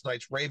of last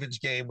night's Ravens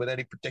game with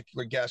any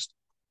particular guest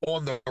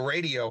on the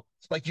radio.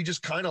 Like you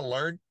just kind of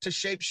learn to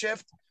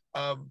shapeshift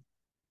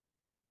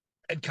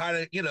and kind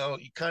of, you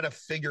kind of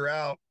figure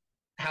out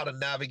how to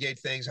navigate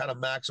things, how to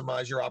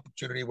maximize your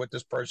opportunity with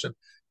this person,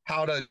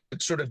 how to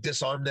sort of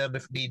disarm them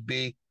if need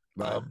be.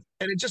 Right.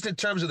 And just in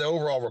terms of the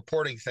overall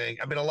reporting thing,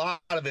 I mean, a lot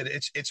of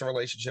it, it's a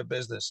relationship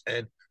business,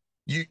 and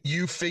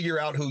you figure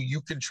out who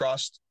you can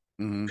trust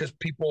because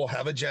people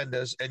have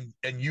agendas,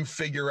 and you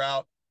figure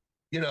out,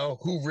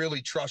 who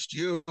really trusts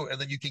you.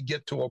 And then you can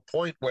get to a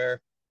point where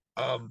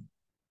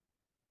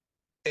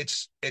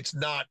it's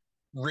not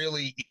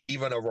really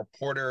even a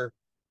reporter,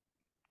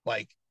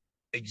 like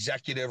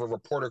executive or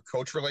reporter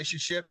coach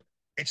relationship.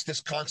 It's this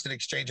constant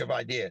exchange of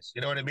ideas.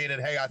 You know what I mean?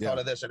 And hey, I thought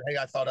of this, and hey,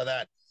 I thought of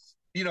that.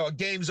 A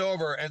game's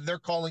over and they're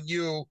calling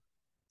you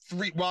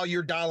while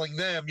you're dialing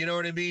them, you know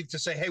what I mean? To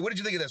say, hey, what did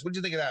you think of this? What did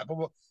you think of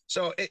that?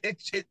 So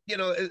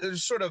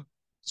there's sort of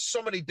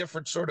so many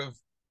different sort of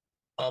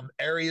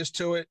areas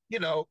to it.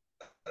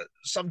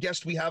 Some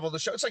guests we have on the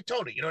show, it's like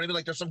Tony, you know what I mean?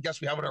 Like there's some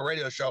guests we have on our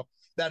radio show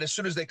that as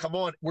soon as they come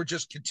on, we're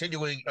just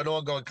continuing an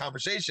ongoing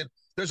conversation.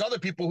 There's other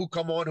people who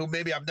come on who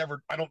maybe I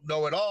don't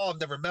know at all. I've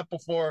never met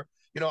before.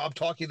 I'm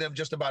talking to them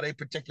just about a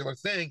particular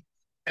thing.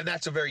 And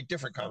that's a very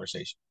different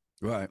conversation.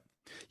 Right.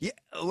 Yeah.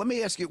 Let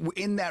me ask you,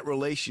 in that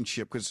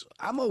relationship, because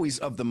I'm always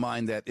of the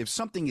mind that if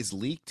something is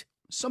leaked,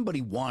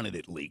 somebody wanted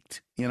it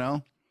leaked,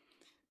 Well,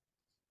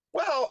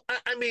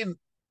 I mean,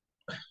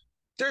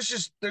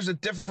 there's a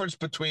difference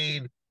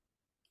between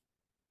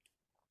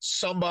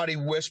somebody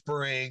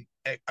whispering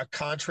a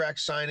contract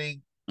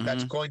signing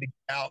that's going to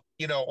get out,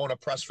 on a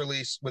press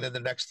release within the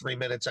next 3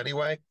 minutes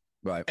anyway.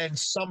 Right. And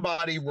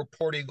somebody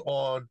reporting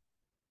on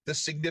the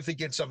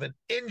significance of an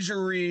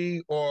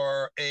injury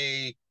or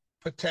a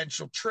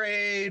potential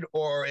trade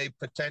or a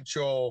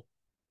potential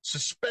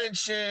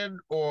suspension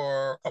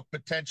or a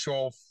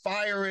potential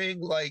firing,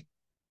 like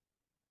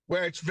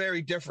where it's very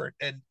different.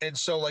 And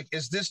so like,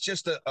 is this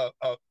just a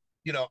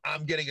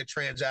I'm getting a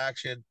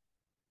transaction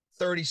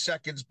 30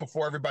 seconds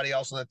before everybody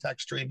else on the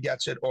text stream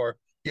gets it, or,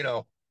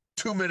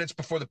 2 minutes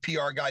before the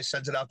PR guy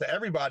sends it out to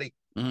everybody?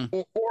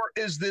 Or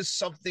is this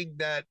something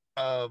that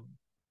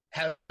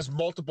has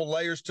multiple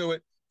layers to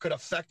it, could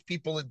affect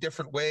people in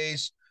different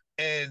ways?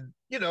 And,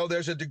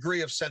 there's a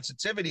degree of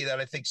sensitivity that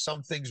I think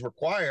some things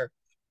require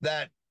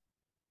that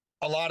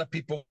a lot of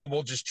people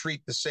will just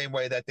treat the same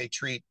way that they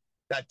treat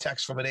that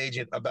text from an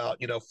agent about,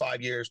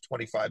 5 years,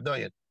 25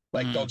 million.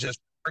 Like they'll just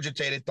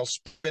regurgitate it, they'll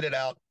spit it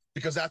out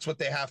because that's what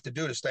they have to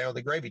do to stay on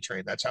the gravy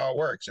train. That's how it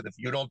works. And if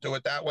you don't do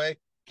it that way,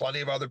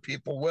 plenty of other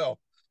people will.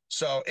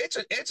 So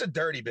it's a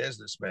dirty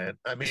business, man.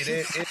 I mean,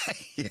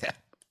 it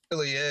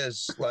really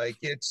is. Like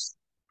it's,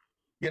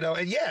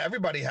 and yeah,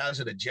 everybody has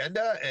an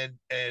agenda,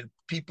 and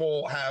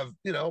people have,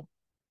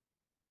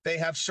 they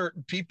have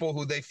certain people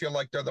who they feel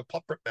like they're the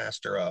puppet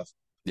master of.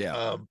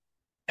 Yeah.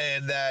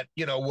 And that,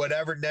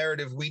 whatever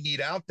narrative we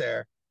need out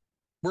there,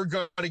 we're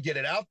going to get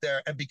it out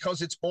there. And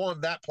because it's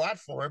on that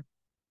platform,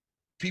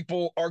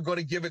 people are going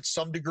to give it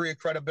some degree of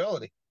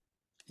credibility.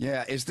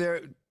 Yeah.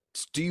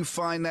 Do you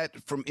find that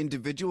from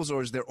individuals,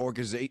 or is there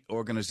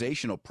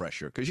organizational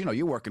pressure? Because,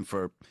 you're working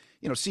for,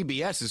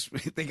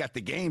 CBS they got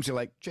the games. You're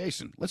like,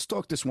 Jason, let's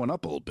talk this one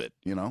up a little bit,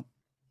 Yeah,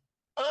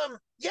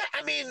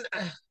 I mean,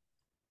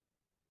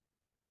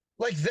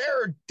 like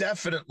there are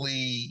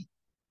definitely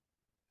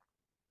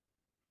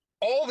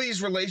all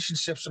these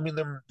relationships. I mean,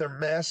 they're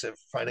massive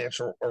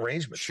financial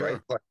arrangements, right?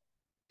 Like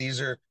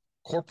these are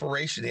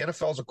corporation. The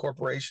NFL is a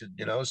corporation,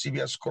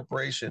 CBS is a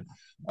corporation,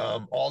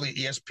 all the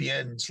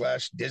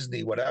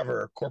ESPN/Disney,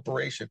 whatever,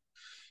 corporation.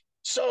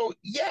 So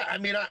yeah, I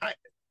mean, I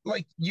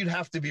like, you'd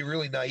have to be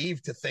really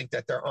naive to think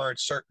that there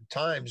aren't certain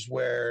times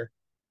where,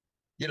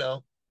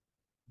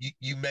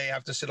 you may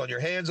have to sit on your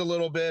hands a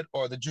little bit,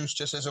 or the juice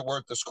just isn't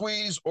worth the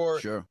squeeze. Or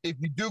if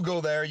you do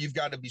go there, you've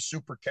got to be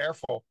super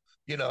careful,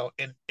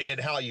 in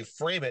how you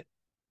frame it,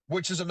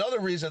 which is another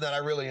reason that I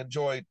really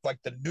enjoy like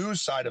the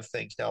news side of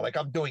things now. Like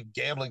I'm doing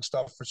gambling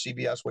stuff for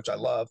CBS, which I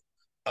love,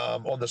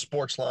 on the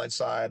sports line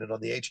side and on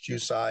the HQ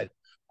side.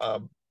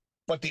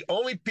 But the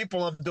only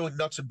people I'm doing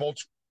nuts and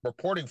bolts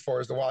reporting for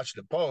is the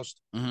Washington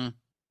Post. Mm-hmm.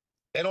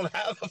 They don't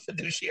have a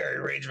fiduciary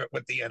arrangement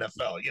with the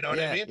NFL. You know what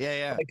I mean?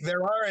 Yeah. Like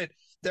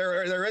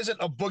there isn't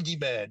a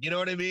boogeyman. You know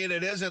what I mean?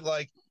 It isn't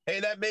like,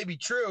 hey, that may be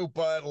true,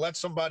 but let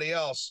somebody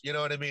else, you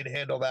know what I mean,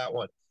 handle that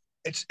one.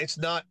 It's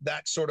not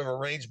that sort of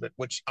arrangement,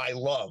 which I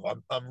love.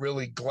 I'm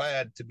really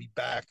glad to be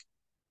back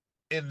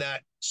in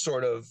that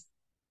sort of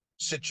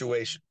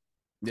situation.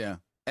 Yeah.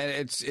 And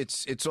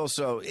it's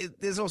also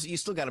there's also you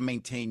still got to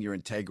maintain your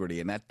integrity,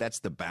 and that's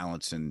the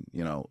balance in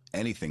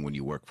anything when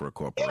you work for a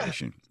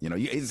corporation. Yeah.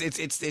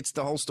 It's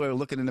the whole story of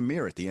looking in the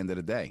mirror at the end of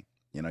the day.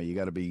 You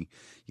got to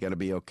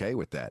be okay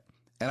with that.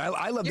 And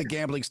I love the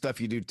gambling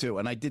stuff you do too.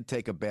 And I did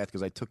take a bet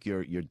because I took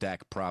your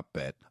Dak prop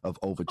bet of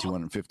over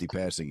 250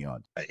 passing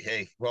yards.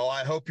 Hey, well,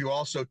 I hope you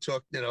also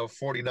took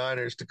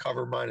 49ers to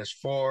cover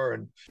 -4,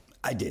 and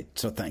I did.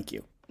 So thank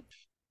you.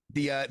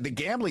 The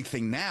gambling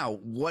thing now,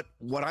 what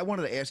I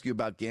wanted to ask you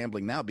about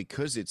gambling now,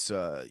 because it's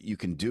you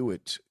can do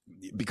it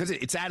because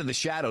it's out of the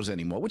shadows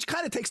anymore, which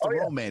kind of takes the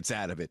romance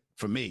out of it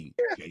for me,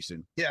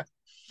 Jason. Yeah.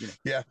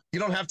 Yeah. You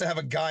don't have to have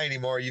a guy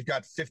anymore. You've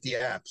got 50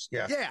 apps.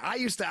 Yeah. Yeah. I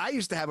used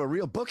to have a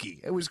real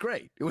bookie. It was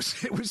great. It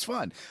was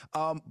fun.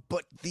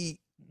 But the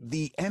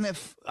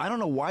NFL, I don't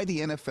know why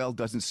the NFL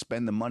doesn't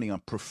spend the money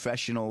on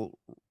professional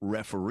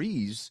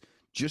referees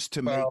just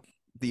to make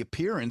the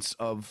appearance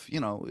of,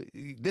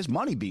 there's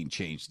money being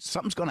changed.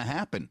 Something's going to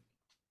happen.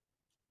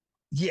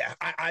 Yeah,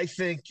 I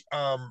think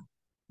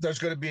there's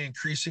going to be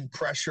increasing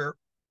pressure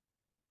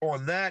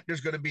on that.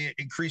 There's going to be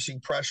increasing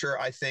pressure,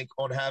 I think,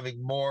 on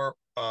having more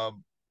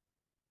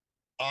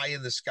eye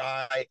in the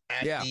sky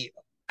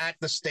at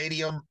the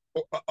stadium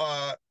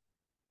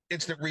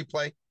instant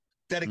replay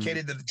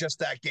dedicated to just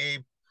that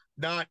game.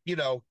 Not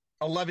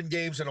 11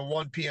 games in a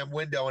 1 p.m.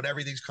 window and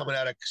everything's coming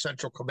out of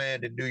Central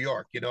Command in New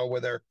York. Where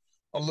they're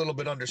a little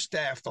bit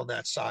understaffed on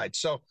that side.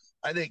 So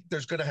I think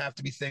there's going to have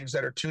to be things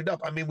that are tuned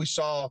up. I mean, we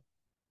saw,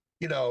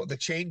 the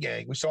chain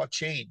gang. We saw a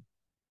chain.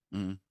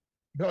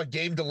 Mm-hmm. A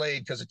game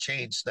delayed because a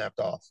chain snapped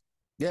off.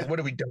 Yeah. So what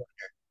are we doing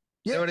here?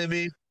 Yeah. You know what I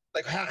mean?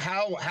 Like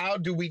how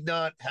do we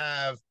not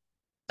have?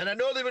 And I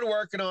know they've been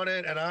working on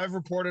it, and I've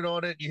reported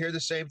on it. You hear the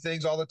same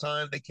things all the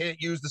time. They can't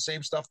use the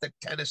same stuff that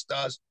tennis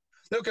does.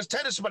 Because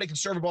tennis, somebody can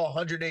serve a ball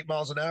 108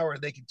 miles an hour,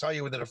 and they can tell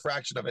you within a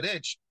fraction of an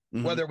inch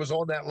whether it was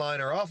on that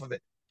line or off of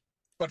it.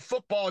 But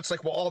football, it's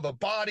like, well, all the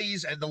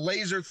bodies and the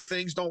laser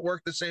things don't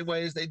work the same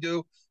way as they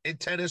do in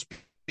tennis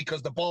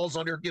because the ball's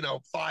under,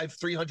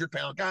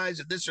 300-pound guys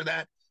and this or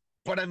that.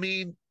 But I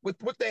mean, with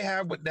what they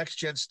have with next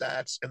gen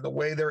stats and the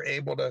way they're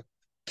able to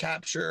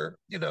capture,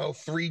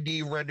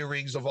 3D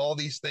renderings of all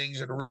these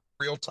things in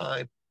real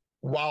time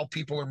while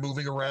people are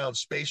moving around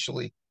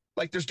spatially,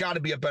 like there's got to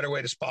be a better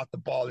way to spot the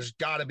ball. There's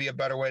got to be a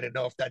better way to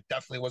know if that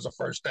definitely was a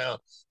first down.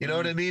 You know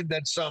what I mean?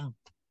 Than some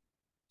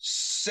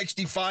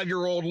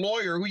 65-year-old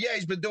lawyer who,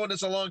 he's been doing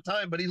this a long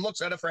time, but he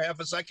looks at it for half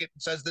a second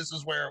and says, this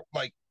is where,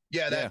 we're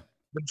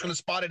just going to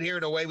spot it here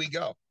and away we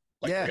go.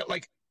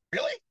 Like,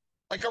 really?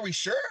 Like, are we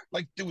sure?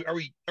 Like, are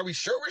we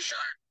sure we're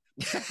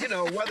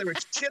sure? Whether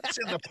it's chips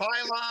in the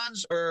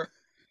pylons or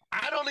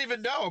I don't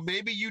even know.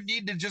 Maybe you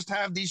need to just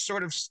have these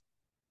sort of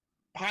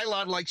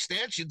pylon-like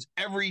stanchions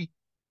every,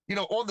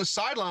 on the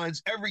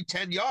sidelines every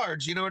 10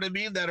 yards, you know what I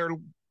mean? That are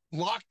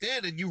locked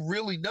in and you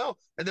really know,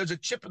 and there's a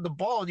chip in the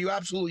ball and you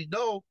absolutely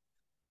know,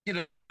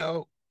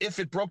 if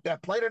it broke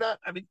that plate or not.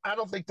 I mean, I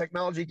don't think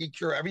technology can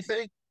cure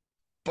everything,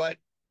 but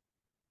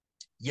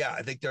yeah,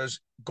 I think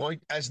there's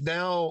as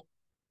now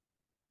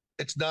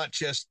it's not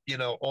just,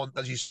 on,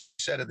 as you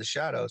said, in the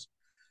shadows,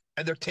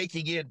 and they're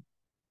taking in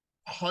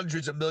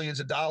hundreds of millions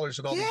of dollars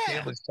in all these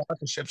gambling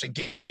sponsorships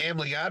and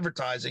gambling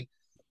advertising,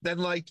 then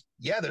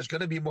there's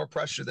going to be more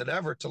pressure than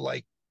ever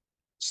to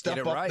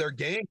step up their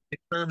game in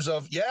terms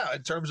of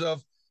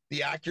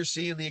the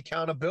accuracy and the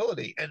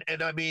accountability.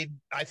 And I mean,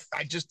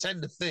 I just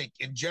tend to think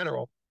in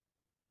general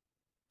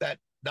that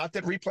not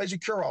that replay is a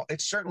cure-all,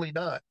 it's certainly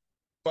not,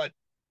 but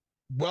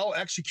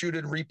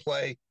well-executed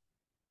replay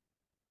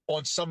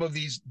on some of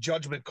these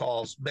judgment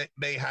calls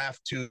may have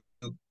to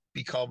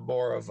become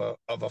more of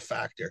a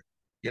factor.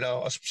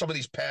 Some of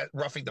these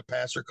roughing the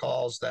passer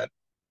calls that.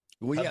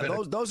 Well, yeah,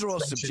 those are all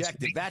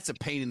subjective. That's a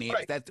pain in the ass.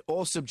 Right. That's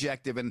all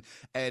subjective,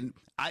 and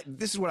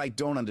this is what I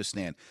don't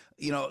understand.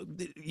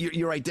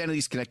 Your identity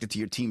is connected to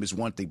your team is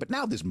one thing, but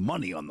now there's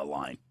money on the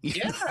line.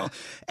 You know?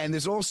 And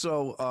there's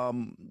also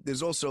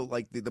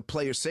like the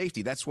player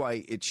safety. That's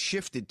why it's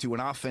shifted to an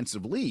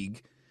offensive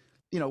league.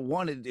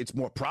 One, it's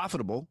more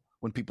profitable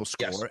when people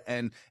score,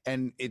 and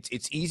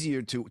it's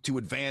easier to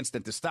advance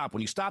than to stop.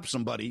 When you stop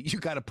somebody, you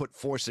got to put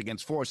force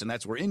against force, and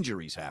that's where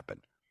injuries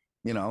happen.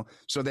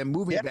 So they're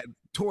moving that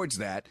towards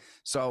that.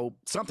 So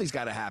something's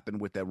got to happen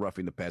with that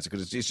roughing the passer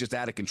because it's just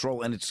out of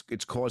control, and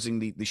it's causing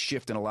the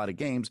shift in a lot of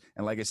games.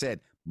 And like I said,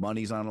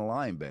 money's on the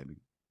line, baby.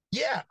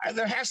 Yeah, and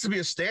there has to be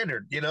a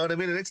standard. You know what I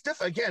mean? And it's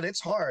different. Again,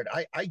 it's hard.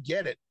 I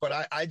get it,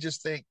 but I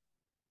just think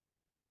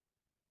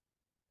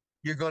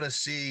you're going to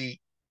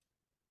see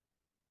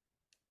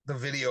the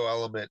video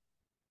element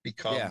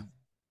become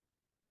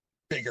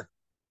bigger.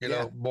 you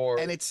know, more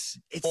and it's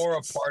a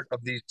part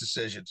of these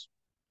decisions.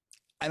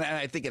 And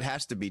I think it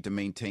has to be to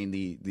maintain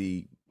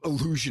the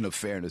illusion of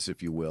fairness,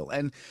 if you will.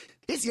 And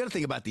here's the other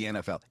thing about the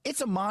NFL: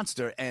 it's a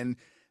monster, and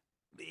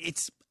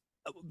it's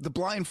the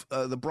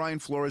Brian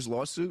Flores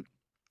lawsuit.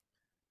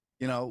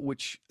 You know,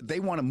 which they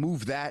want to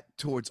move that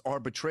towards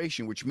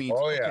arbitration, which means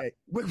okay,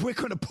 we're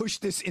going to push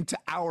this into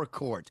our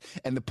court,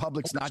 and the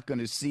public's not going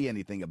to see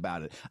anything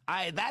about it.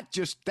 That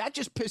just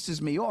pisses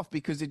me off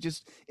because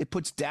it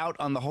puts doubt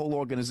on the whole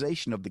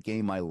organization of the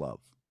game I love.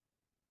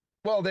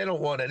 Well, they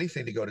don't want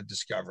anything to go to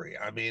discovery.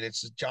 I mean,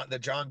 it's the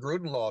John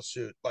Gruden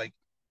lawsuit. Like,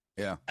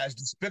 as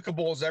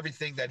despicable as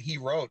everything that he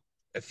wrote,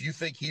 if you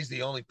think he's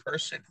the only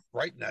person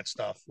writing that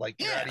stuff, like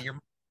you're out of your.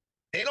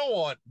 They don't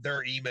want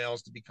their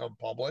emails to become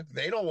public.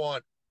 They don't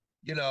want,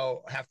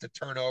 have to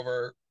turn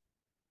over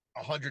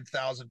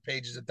 100,000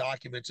 pages of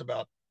documents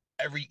about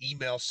every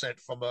email sent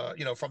from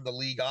from the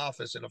league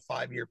office in a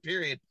 5-year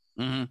period.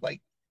 Mm-hmm. Like,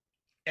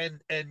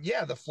 and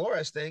the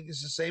Flores thing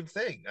is the same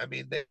thing. I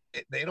mean,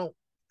 they don't.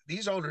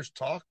 These owners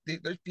talk.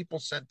 There's people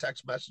send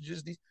text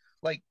messages.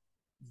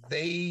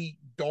 They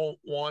don't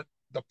want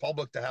the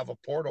public to have a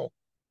portal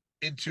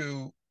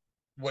into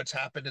what's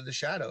happened in the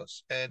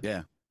shadows.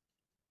 And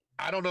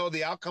I don't know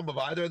the outcome of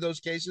either of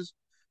those cases.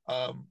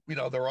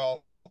 They're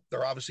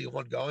obviously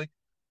ongoing,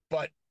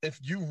 but if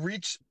you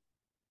reach,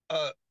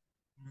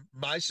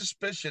 my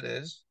suspicion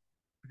is,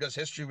 because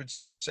history would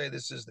say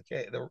this is the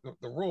case, the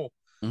rule,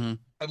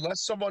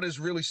 unless someone is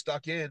really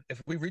stuck in,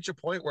 if we reach a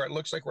point where it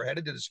looks like we're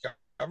headed to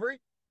discovery,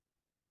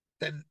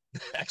 then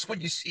that's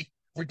when you see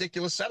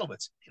ridiculous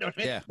settlements. You know what I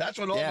mean? Yeah. That's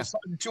when all of a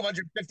sudden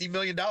 $250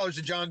 million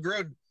to John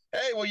Gruden.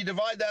 Hey, well, you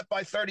divide that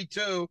by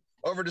 32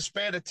 over the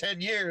span of 10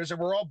 years, and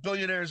we're all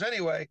billionaires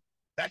anyway.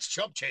 That's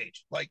chump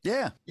change. Like,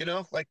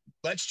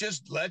 let's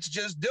just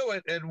do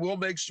it, and we'll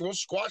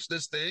squash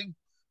this thing,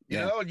 you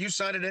know, and you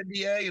sign an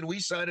NDA and we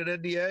sign an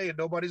NDA and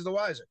nobody's the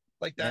wiser.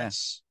 Like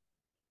that's,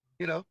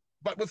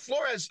 but with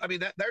Flores, I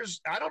mean,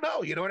 I don't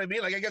know, you know what I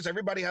mean? Like, I guess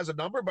everybody has a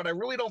number, but I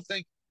really don't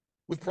think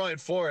with Brian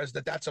Flores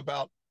that's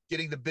about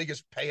getting the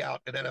biggest payout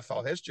in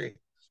NFL history.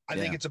 I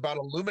think it's about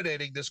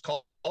illuminating this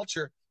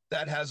culture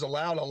that has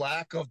allowed a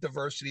lack of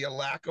diversity, a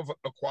lack of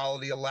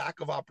equality, a lack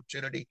of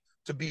opportunity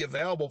to be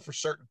available for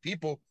certain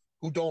people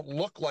who don't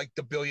look like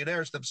the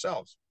billionaires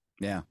themselves.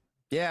 Yeah.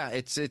 Yeah.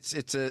 It's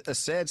a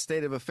sad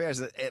state of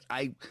affairs.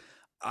 I'm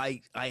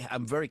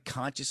very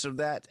conscious of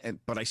that,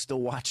 but I still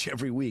watch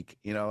every week.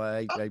 You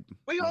know,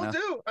 we all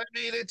do. I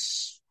mean,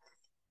 it's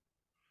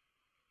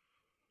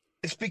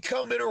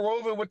become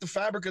interwoven with the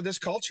fabric of this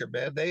culture,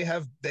 man. They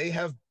have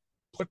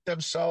put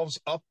themselves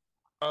up,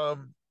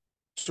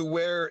 to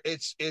where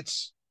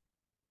it's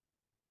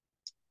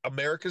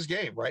America's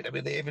game, right? I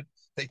mean,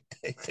 they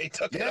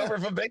took it over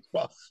from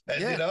baseball,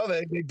 and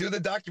they do the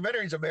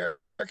documentaries,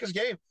 America's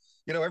game,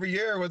 every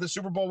year with the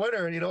Super Bowl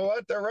winner, and you know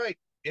what? They're right.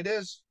 It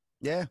is.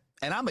 Yeah,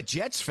 and I'm a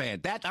Jets fan.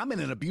 I'm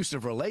in an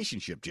abusive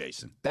relationship,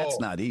 Jason. That's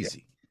not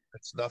easy.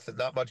 It's nothing.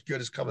 Not much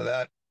good has come of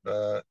that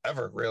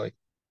ever, really.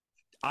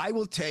 I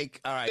will take.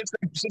 All right.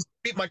 Just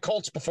beat my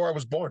Colts before I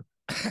was born.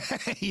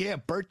 Yeah,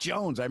 Burt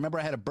Jones. I remember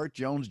I had a Burt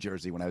Jones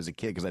jersey when I was a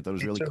kid because I thought it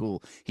was really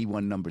cool. He wore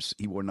number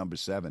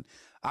 7.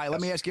 All right, let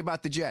me ask you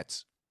about the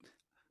Jets.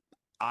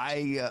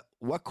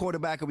 What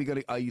quarterback are we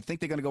going to? You think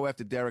they're going to go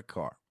after Derek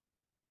Carr?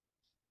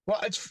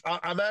 Well,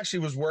 I'm actually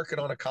was working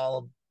on a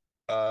column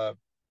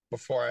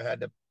before I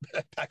had to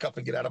pack up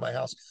and get out of my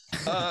house,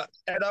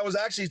 and I was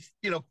actually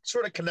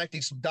sort of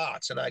connecting some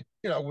dots, and I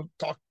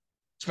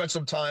spent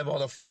some time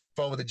on the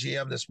phone with the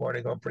GM this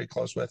morning, who I'm pretty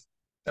close with.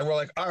 And we're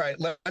like, all right,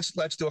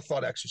 let's do a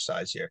thought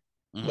exercise here.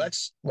 Mm-hmm.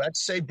 Let's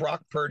say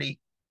Brock Purdy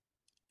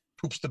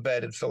poops the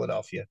bed in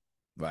Philadelphia,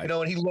 right?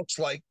 And he looks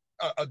like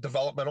a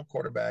developmental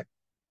quarterback,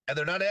 and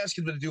they're not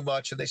asking him to do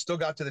much, and they still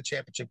got to the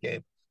championship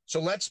game. So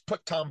let's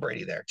put Tom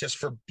Brady there just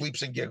for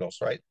bleeps and giggles,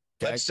 right?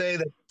 Okay. Let's say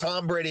that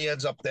Tom Brady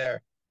ends up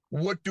there.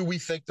 What do we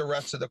think the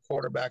rest of the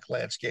quarterback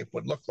landscape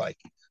would look like?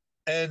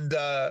 And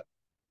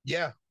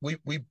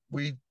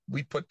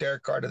we put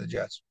Derek Carr to the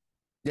Jets.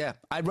 Yeah,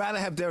 I'd rather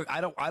have Derek. I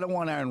don't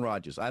want Aaron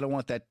Rodgers. I don't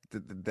want that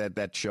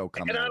show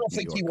coming. And I don't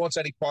think he wants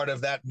any part of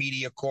that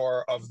media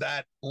corps, of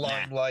that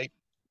limelight.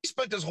 He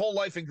spent his whole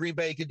life in Green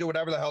Bay. He could do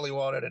whatever the hell he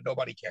wanted, and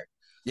nobody cared.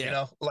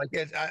 Yeah.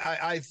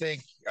 I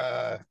think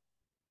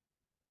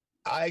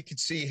I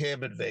could see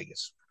him in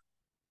Vegas.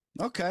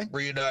 Okay.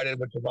 Reunited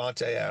with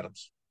Devontae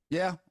Adams.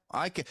 Yeah,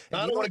 I can.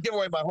 I don't want to give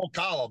away my whole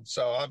column,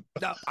 so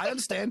No, I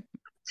understand.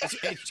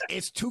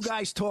 It's two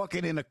guys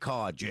talking in a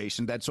car,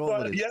 Jason. That's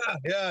all it is.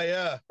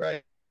 Yeah,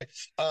 right.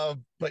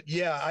 But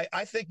yeah,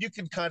 I think you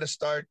can kind of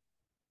start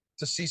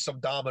to see some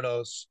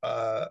dominoes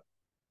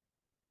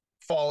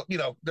fall.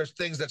 There's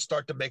things that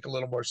start to make a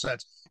little more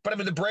sense. But I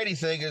mean, the Brady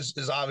thing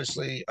is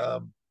obviously,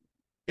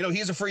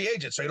 he's a free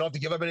agent, so you don't have to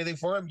give up anything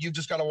for him. You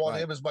just got to want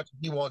him as much as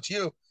he wants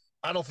you.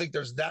 I don't think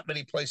there's that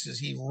many places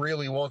he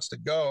really wants to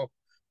go.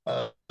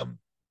 But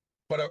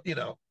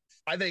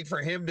I think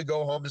for him to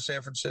go home to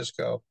San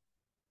Francisco,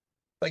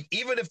 like,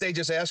 even if they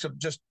just ask him,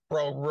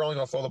 bro, we're only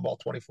going to throw the ball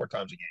 24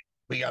 times a game.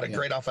 We got a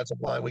great offensive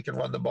line. We can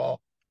run the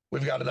ball.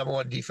 We've got a number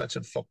one defense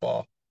in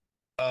football.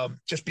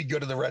 Just be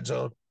good in the red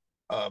zone.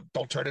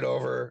 Don't turn it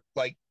over.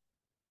 Like,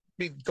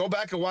 I mean, go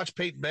back and watch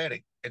Peyton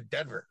Manning in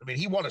Denver. I mean,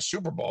 he won a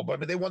Super Bowl, but I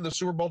mean, they won the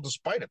Super Bowl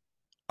despite him.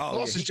 He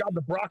lost his job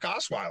to Brock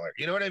Osweiler.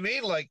 You know what I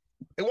mean? Like,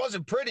 it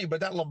wasn't pretty, but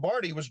that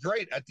Lombardi was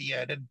great at the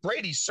end. And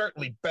Brady's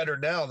certainly better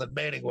now than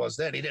Manning was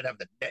then. He didn't have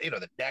the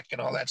neck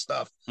and all that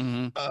stuff.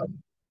 Mm-hmm.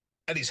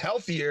 And he's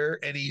healthier,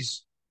 and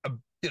he's, I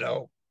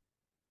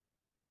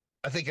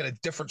think in a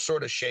different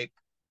sort of shape.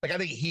 Like, I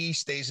think he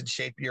stays in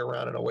shape year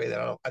round in a way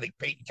that I think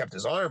Peyton kept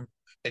his arm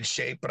in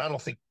shape, but I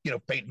don't think,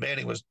 Peyton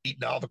Manning was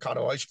eating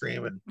avocado ice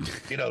cream and,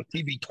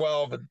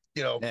 TB12 and,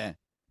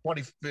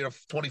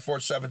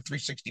 24/7,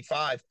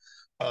 365,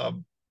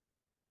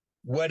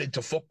 wedded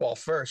to football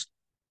first.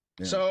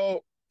 Yeah.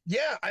 So,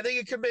 yeah, I think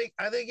it could make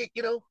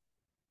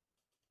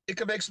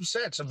some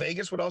sense. And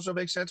Vegas would also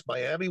make sense.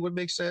 Miami would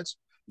make sense.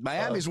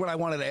 Miami is what I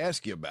wanted to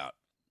ask you about.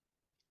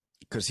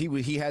 Because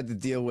he had to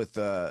deal with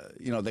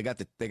they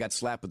got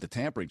slapped with the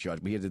tampering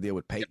charge, but he had to deal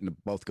with Peyton to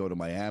both go to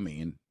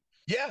Miami. And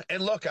yeah,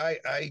 and look,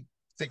 I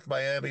think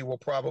Miami will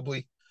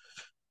probably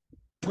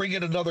bring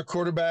in another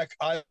quarterback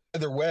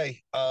either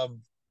way.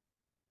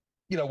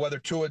 Whether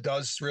Tua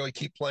does really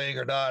keep playing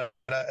or not,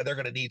 they're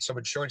going to need some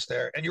insurance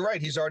there. And you're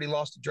right, he's already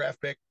lost a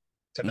draft pick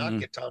to not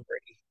get Tom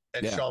Brady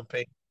and Sean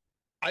Payton.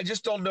 I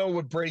just don't know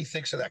what Brady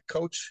thinks of that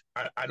coach.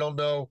 I don't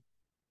know.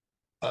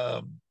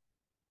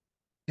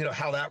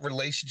 How that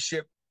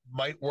relationship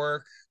might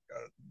work.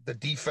 The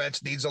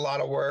defense needs a lot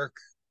of work.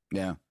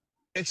 Yeah.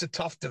 It's a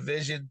tough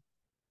division.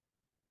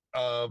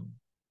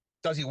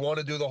 Does he want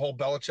to do the whole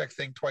Belichick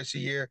thing twice a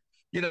year?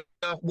 I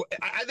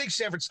think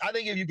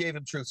if you gave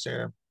him truth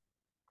serum,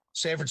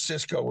 San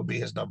Francisco would be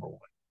his number one.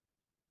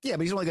 Yeah,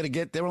 but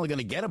they're only going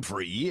to get him for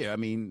a year. I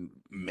mean,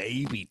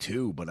 maybe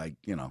two, but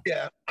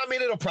Yeah. I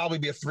mean, it'll probably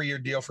be a 3-year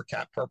deal for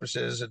cap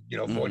purposes and,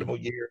 voidable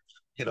years.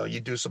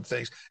 You do some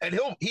things, and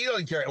he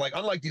doesn't care. Like,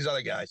 unlike these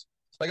other guys,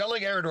 like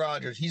unlike Aaron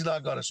Rodgers, he's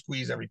not going to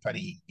squeeze every penny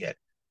he can get.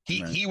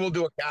 He will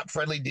do a cap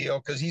friendly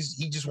deal because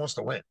he just wants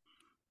to win.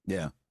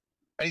 Yeah,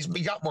 and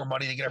he got more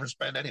money than he can ever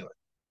spend anyway.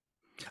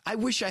 I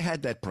wish I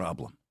had that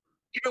problem.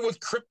 Even with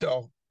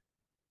crypto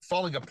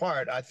falling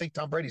apart, I think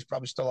Tom Brady's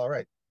probably still all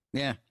right.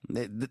 Yeah,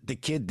 the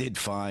kid did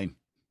fine.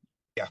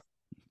 Yeah,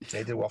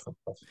 they did well for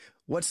himself.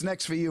 What's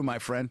next for you, my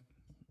friend?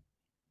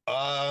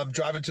 I'm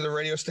driving to the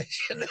radio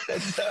station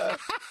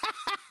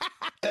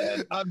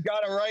and I've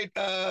got to write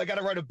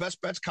a best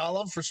bets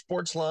column for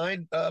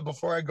Sportsline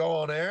before I go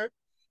on air,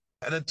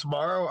 and then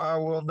tomorrow I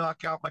will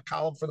knock out my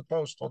column for the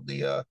Post on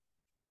the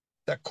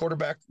that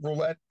quarterback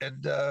roulette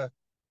and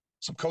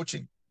some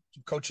coaching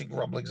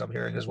rumblings I'm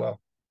hearing as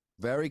well.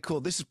 Very cool.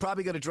 This is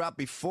probably going to drop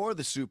before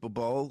the Super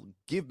Bowl.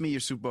 Give me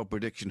your Super Bowl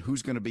prediction.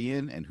 Who's going to be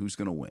in and who's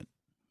going to win?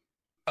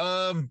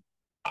 I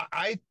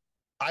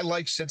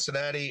like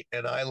Cincinnati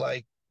and I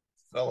like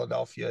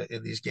Philadelphia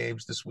in these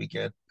games this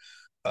weekend.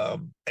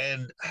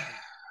 And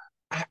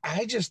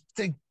I just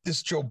think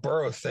this Joe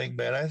Burrow thing,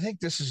 man, I think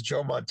this is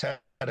Joe Montana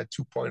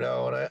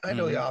 2.0. And I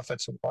know the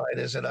offensive line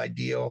isn't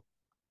ideal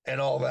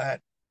and all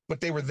that, but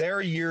they were there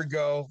a year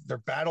ago. They're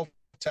battle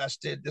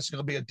tested. This is going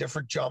to be a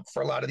different jump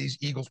for a lot of these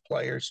Eagles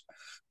players.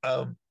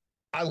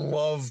 I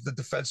love the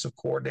defensive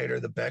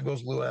coordinator, the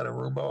Bengals, Lou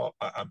Anarumo.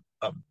 I'm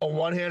on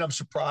one hand, I'm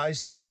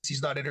surprised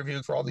he's not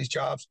interviewing for all these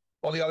jobs.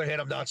 On the other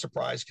hand, I'm not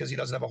surprised because he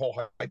doesn't have a whole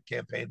hype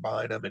campaign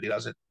behind him, and he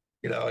doesn't,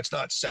 it's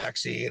not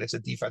sexy, and it's a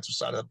defensive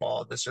side of the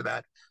ball, and this or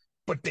that.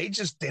 But they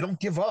don't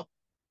give up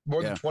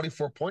more than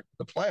 24 points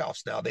in the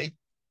playoffs now. They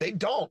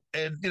don't.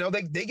 And,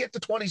 they get to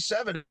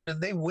 27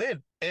 and they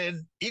win.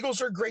 And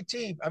Eagles are a great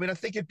team. I mean, I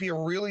think it'd be a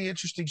really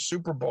interesting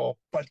Super Bowl,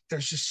 but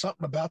there's just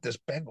something about this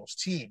Bengals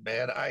team,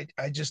 man.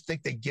 I just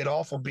think they get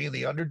off on being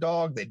the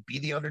underdog. They'd be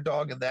the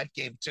underdog in that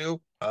game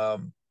too.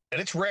 And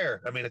it's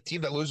rare. I mean, a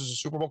team that loses a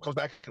Super Bowl comes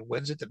back and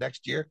wins it the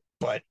next year.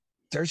 But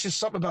there's just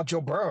something about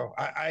Joe Burrow.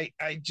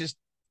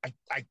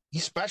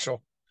 He's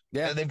special.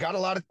 Yeah. And they've got a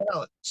lot of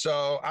talent.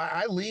 So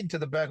I lean to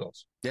the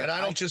Bengals. Yeah, and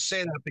I don't just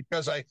say that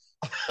because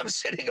I'm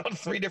sitting on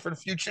 3 different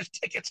futures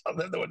tickets on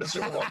them to win the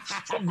Super Bowl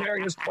from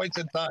various points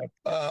in time.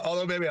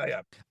 Although maybe I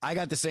am. I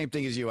got the same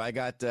thing as you. I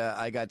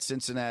got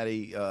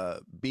Cincinnati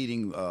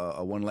beating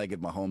a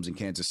one-legged Mahomes in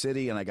Kansas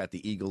City, and I got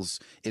the Eagles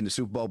in the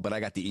Super Bowl, but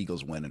I got the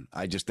Eagles winning.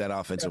 That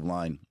offensive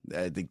line.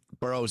 The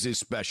Burrows is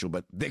special,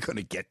 but they're going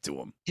to get to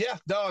him. Yeah.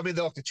 No, I mean,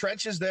 look, the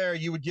trenches there,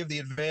 you would give the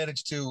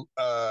advantage to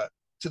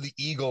the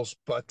Eagles,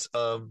 but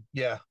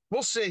yeah,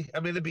 we'll see. I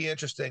mean, it'd be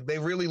interesting. They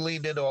really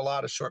leaned into a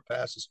lot of short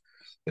passes.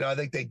 I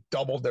think they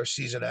doubled their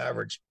season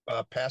average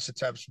pass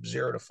attempts from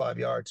 0 to 5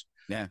 yards.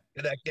 Yeah,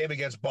 in that game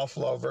against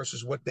Buffalo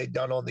versus what they've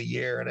done on the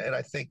year, and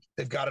I think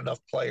they've got enough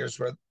players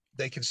where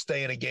they can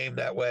stay in a game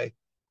that way.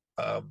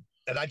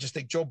 And I just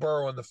think Joe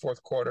Burrow in the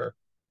fourth quarter,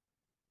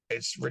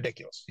 it's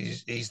ridiculous.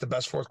 He's the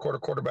best fourth quarter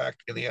quarterback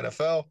in the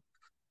NFL.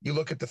 You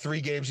look at the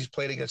 3 games he's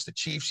played against the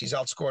Chiefs, he's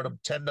outscored them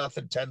 10-0,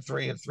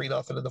 10-3, and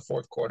 3-0 in the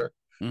fourth quarter.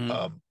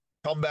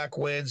 Comeback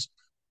wins.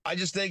 I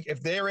just think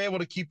if they're able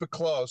to keep it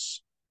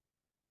close,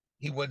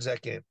 he wins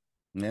that game.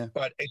 Yeah.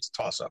 But it's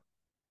toss-up.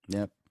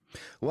 Yep.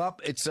 Well,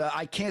 it's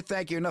I can't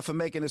thank you enough for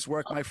making this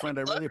work, my friend.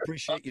 I really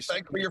appreciate you.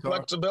 Thank you for your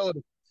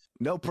flexibility.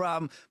 No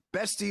problem.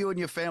 Best to you and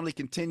your family.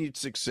 Continued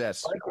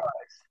success. Likewise.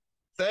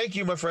 Thank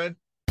you, my friend.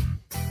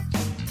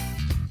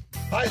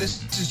 Hi,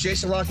 this is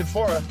Jason La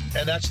Canfora,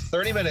 and that's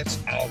 30 minutes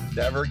I'll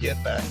never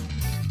get back.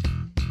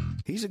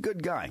 He's a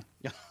good guy.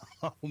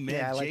 Oh, man.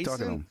 Yeah, I like Jason,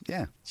 talking to him.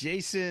 Yeah.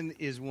 Jason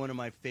is one of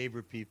my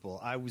favorite people.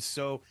 I've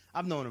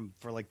known him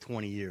for like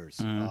 20 years.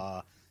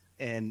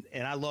 And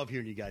I love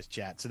hearing you guys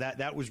chat. So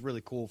that was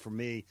really cool for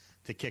me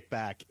to kick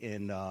back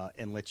and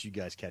let you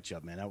guys catch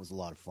up, man. That was a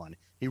lot of fun.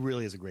 He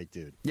really is a great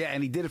dude. Yeah,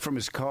 and he did it from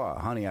his car,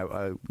 honey.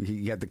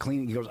 He had the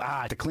cleaning. He goes,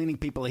 the cleaning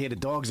people here, the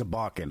dogs are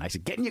barking. I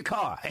said, get in your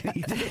car, and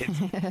he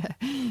did.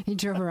 He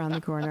drove around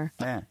the corner.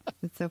 Yeah,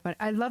 it's so fun.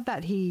 I love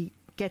that he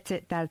gets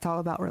it. That it's all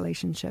about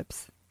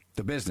relationships.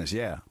 The business,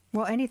 yeah.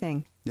 Well,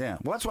 anything. Yeah.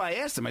 Well, that's why I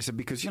asked him. I said,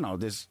 because,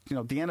 there's, the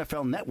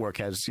NFL Network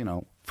has,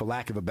 for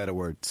lack of a better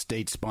word,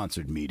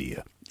 state-sponsored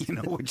media,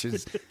 which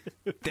is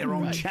their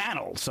own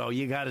channel. So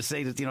you got to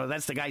say that,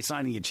 that's the guy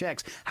signing your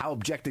checks. How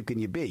objective can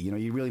you be?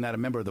 You're really not a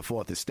member of the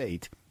Fourth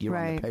Estate. You're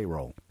on the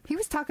payroll. He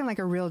was talking like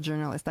a real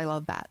journalist. I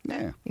love that.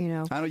 Yeah.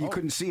 I know you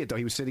couldn't see it, though.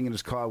 He was sitting in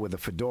his car with a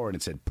fedora and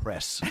it said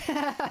press.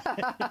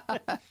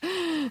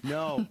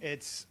 No,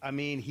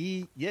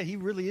 he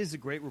really is a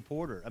great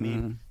reporter. I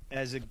mean,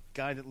 as a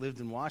guy that lived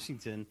in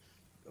Washington,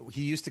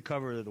 he used to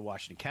cover the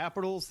Washington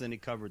Capitals, then he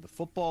covered the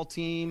football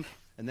team,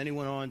 and then he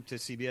went on to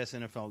CBS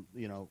NFL,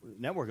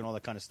 Network and all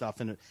that kind of stuff.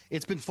 And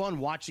it's been fun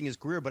watching his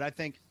career. But I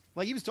think,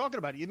 like he was talking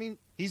about it,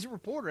 he's a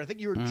reporter. I think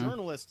you're a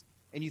journalist,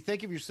 and you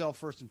think of yourself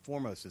first and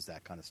foremost as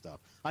that kind of stuff.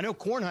 I know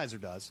Kornheiser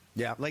does.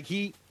 Yeah, like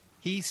he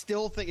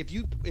still think if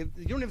you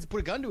don't have to put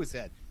a gun to his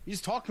head, you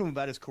just talk to him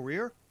about his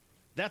career.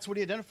 That's what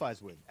he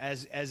identifies with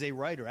as a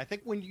writer. I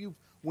think when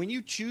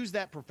you choose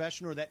that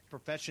profession or that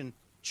profession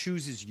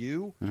chooses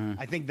you,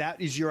 I think that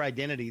is your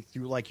identity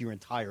through like your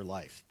entire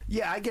life.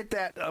 Yeah, I get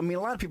that. I mean, a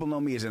lot of people know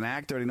me as an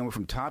actor. They know me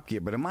from Top Gear,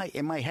 but in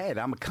my head,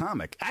 I'm a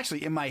comic.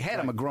 Actually, in my head,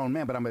 I'm a grown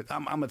man, but I'm a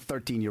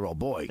 13-year-old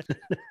boy.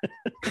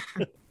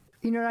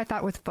 You know what I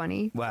thought was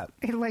funny? What?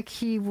 Like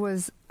he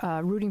was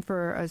rooting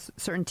for a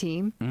certain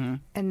team,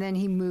 and then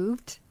he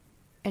moved,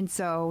 and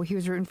so he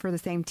was rooting for the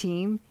same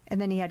team,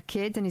 and then he had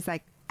kids, and he's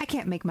like, I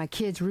can't make my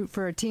kids root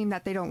for a team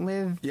that they don't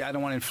live. Yeah, I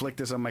don't want to inflict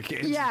this on my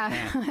kids.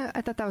 Yeah,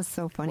 I thought that was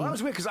so funny. Well, that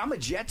was weird because I'm a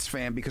Jets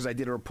fan because I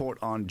did a report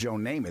on Joe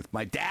Namath.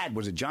 My dad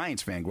was a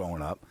Giants fan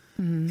growing up.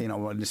 In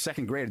the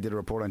second grade, I did a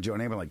report on Joe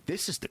Namath. I'm like,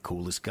 this is the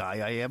coolest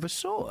guy I ever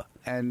saw.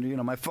 And,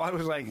 my father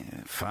was like,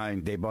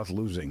 fine, they both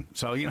losing.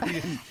 So, you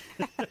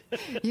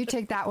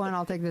take that one,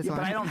 I'll take this one.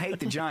 But I don't hate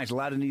the Giants. A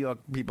lot of New York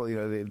people,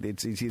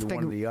 it's either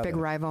one or the other. Big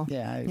rival.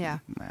 Yeah,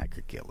 I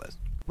could care less.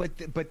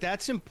 But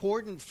that's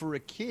important for a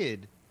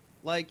kid.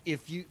 Like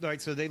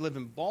so they live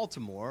in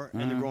Baltimore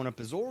and they're growing up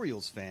as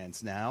Orioles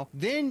fans now.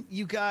 Then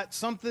you got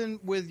something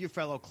with your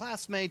fellow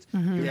classmates.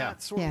 You're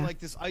not sort of like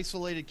this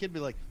isolated kid.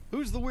 Be like,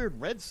 who's the weird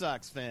Red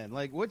Sox fan?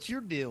 Like, what's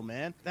your deal,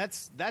 man?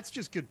 That's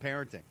just good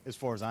parenting, as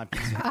far as I'm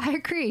concerned. I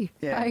agree.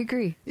 Yeah. I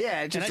agree.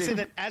 Yeah, and I say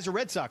that as a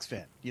Red Sox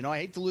fan. I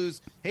hate to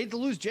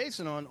lose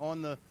Jason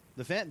on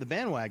the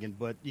bandwagon,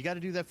 but you got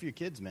to do that for your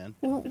kids, man.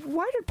 Well,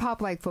 why did Pop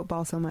like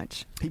football so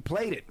much? He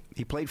played it.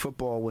 He played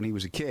football when he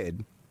was a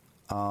kid.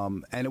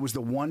 And it was the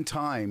one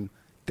time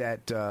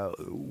that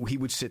he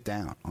would sit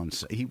down.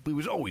 He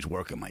was always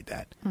working like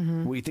that. Where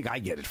do you think I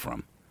get it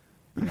from?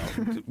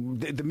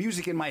 The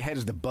music in my head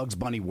is the Bugs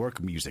Bunny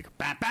work music.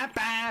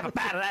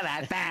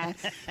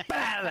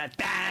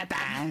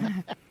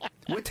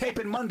 We're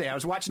taping Monday. I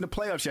was watching the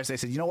playoffs yesterday. I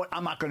said, you know what?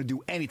 I'm not going to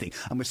do anything.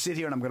 I'm going to sit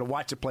here and I'm going to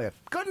watch the playoff.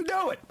 Couldn't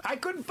do it. I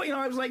couldn't.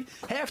 I was like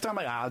halftime.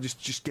 Like, I'll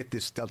just get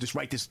this. I'll just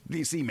write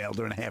this email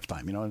during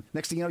halftime.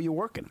 Next thing you know, you're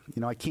working.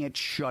 I can't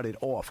shut it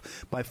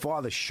off. My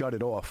father shut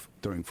it off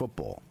during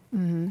football.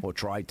 Or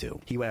tried to.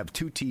 He would have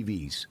two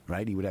TVs,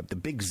 right? He would have the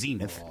big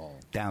Zenith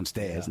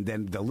downstairs, and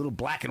then the little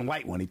black and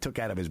white one he took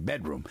out of his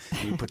bedroom. And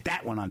he put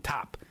that one on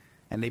top,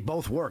 and they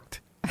both worked.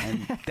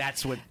 And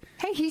that's what.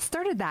 Hey, he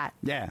started that.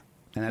 Yeah,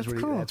 and that's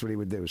what he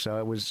would do. So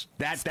it was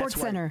that. Sports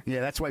Center. Yeah,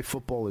 that's why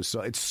football is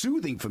so. It's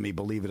soothing for me,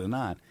 believe it or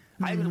not.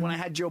 When I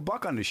had Joe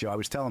Buck on the show, I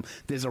was telling him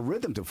there's a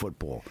rhythm to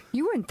football.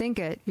 You wouldn't think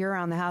it. You're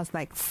around the house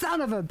like,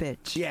 son of a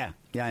bitch. Yeah,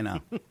 I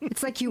know.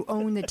 It's like you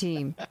own the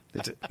team.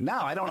 No,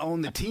 I don't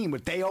own the team,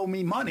 but they owe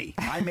me money.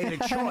 I made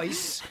a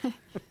choice.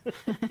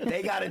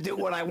 They got to do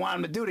what I want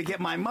them to do to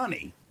get my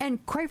money.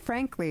 And quite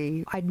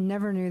frankly, I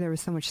never knew there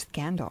was so much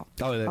scandal.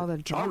 All the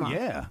drama. Oh,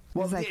 yeah.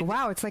 Well, it's like,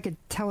 wow, it's like a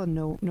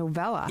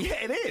telenovela. Yeah,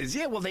 it is.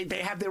 Yeah, well, they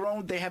have their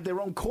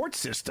own court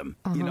system.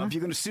 If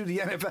you're going to sue the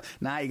NFL,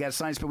 you got to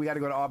sign, but we got to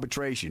go to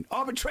arbitration.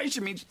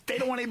 Arbitration means they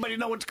don't want anybody to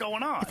know what's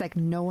going on. It's like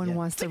no one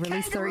wants to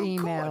release their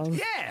emails. Court.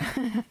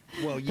 Yeah.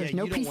 Well, yeah, there's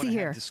no you don't PC want to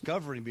here. have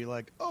Discovery and be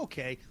like,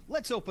 okay,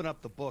 let's open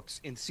up the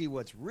books and see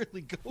what's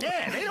really going on.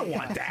 Yeah, they don't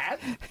want that.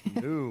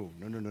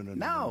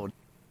 No.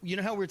 You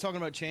know how we were talking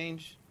about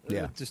change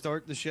to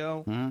start the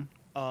show?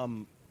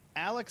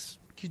 Alex,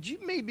 could you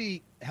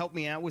maybe help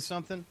me out with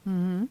something?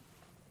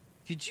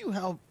 Could you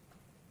help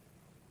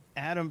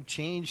Adam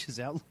change his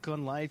outlook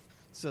on life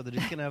so that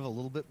it can have a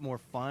little bit more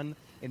fun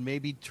and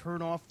maybe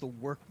turn off the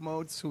work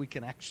mode so we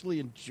can actually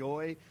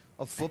enjoy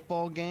a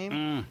football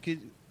game?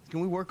 Can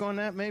we work on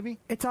that maybe?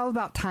 It's all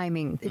about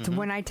timing. It's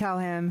when I tell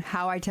him,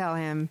 how I tell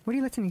him. What are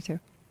you listening to?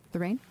 The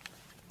rain?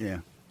 Yeah.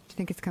 Do you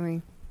think it's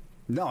coming?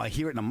 No, I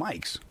hear it in the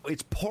mics.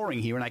 It's pouring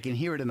here, and I can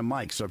hear it in the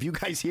mics. So if you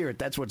guys hear it,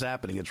 that's what's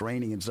happening. It's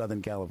raining in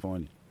Southern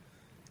California.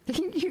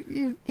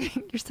 You're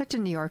such a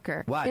New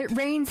Yorker. What? It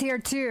rains here,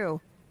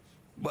 too.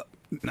 Well,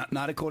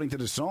 not according to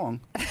the song.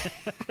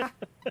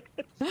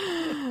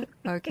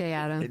 Okay,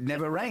 Adam. It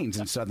never rains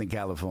in Southern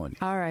California.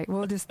 All right,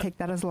 we'll just take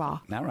that as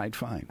law. All right,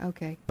 fine.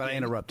 Okay. But I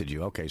interrupted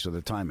you. Okay, so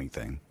the timing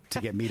thing to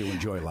get me to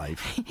enjoy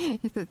life.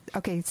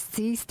 Okay,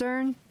 see,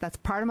 Stern, that's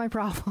part of my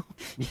problem.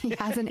 He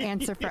has an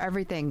answer for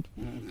everything.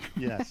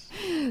 Yes.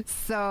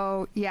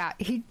 So, yeah,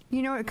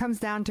 it comes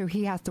down to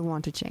he has to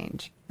want to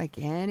change, like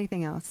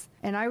anything else.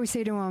 And I always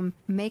say to him,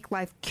 make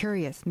life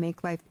curious,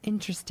 make life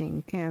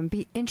interesting, and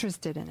be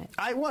interested in it.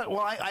 I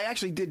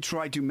actually did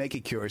try to make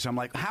it curious. I'm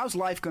like, how's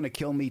life going to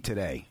kill me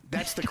today?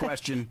 That's the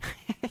question.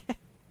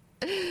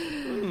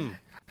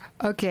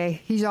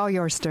 Okay, he's all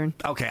yours, Stern.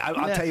 Okay,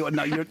 I'll tell you what.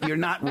 No, you're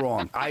not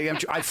wrong. I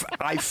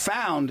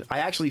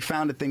actually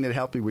found a thing that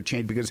helped me with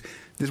change, because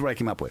this is what I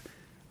came up with.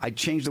 I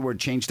changed the word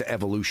change to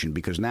evolution,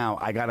 because now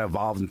I got to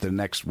evolve into the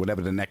next,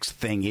 whatever the next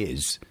thing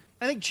is.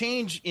 I think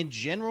change in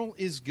general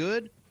is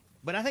good,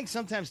 but I think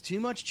sometimes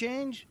too much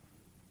change,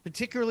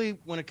 particularly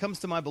when it comes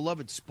to my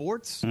beloved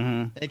sports,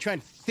 they try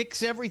and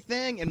fix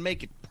everything and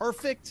make it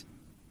perfect.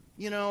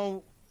 Talking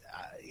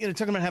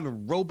about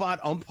having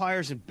robot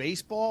umpires in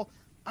baseball.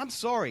 I'm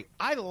sorry.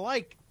 I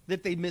like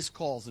that they miss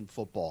calls in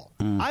football.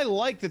 I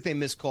like that they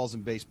miss calls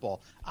in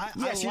baseball.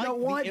 Yes, you know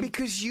why?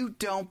 Because you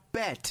don't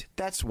bet.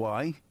 That's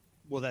why.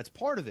 Well, that's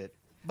part of it.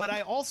 But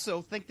I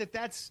also think that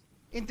that's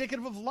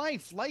indicative of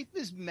life. Life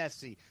is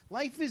messy.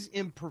 Life is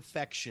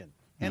imperfection.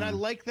 And I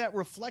like that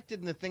reflected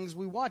in the things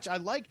we watch. I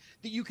like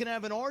that you can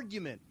have an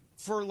argument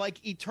for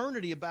like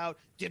eternity about,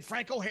 did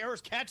Franco Harris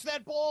catch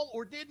that ball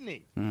or didn't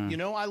he?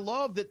 I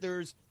love that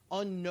there's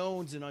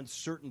unknowns and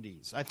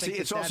uncertainties. I think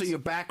it's also your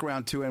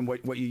background too, and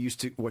what you used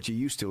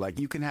to. Like,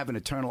 you can have an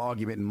eternal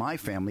argument in my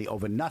family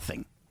over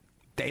nothing.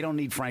 They don't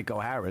need Franco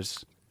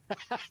Harris.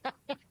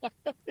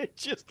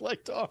 It's just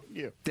like to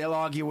argue. They'll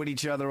argue with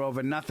each other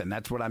over nothing.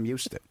 That's what I'm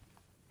used to.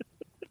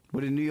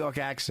 With a New York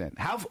accent.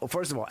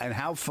 First of all, and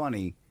how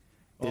funny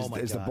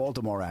is the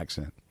Baltimore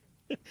accent?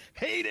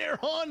 Hey there,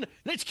 hon.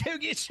 Let's go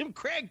get some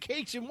crab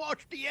cakes and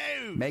watch the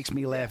O's. Makes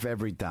me laugh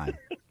every time.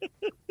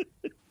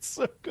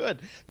 So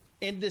good.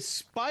 And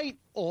despite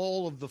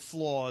all of the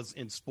flaws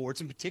in sports,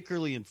 and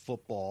particularly in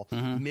football,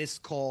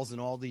 missed calls and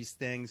all these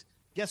things,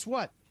 guess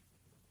what?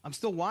 I'm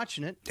still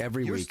watching it.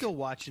 Every week. You're still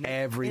watching it.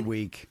 Every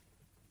week.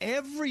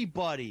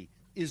 Everybody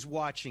is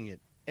watching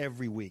it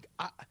every week.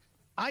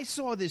 I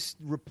saw this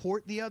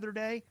report the other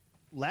day.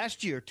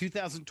 Last year,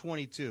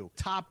 2022,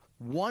 top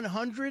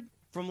 100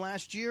 from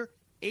last year,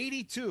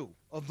 82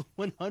 of the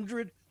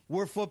 100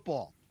 were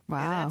football. Wow.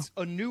 And that's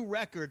a new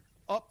record,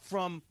 up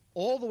from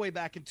all the way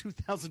back in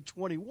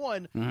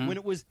 2021 when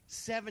it was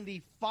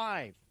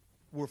 75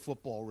 were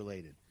football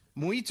related.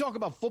 When we talk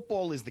about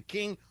football is the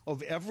king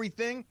of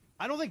everything,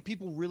 I don't think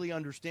people really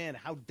understand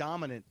how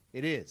dominant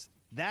it is.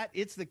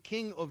 It's the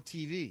king of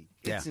TV.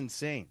 It's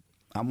insane.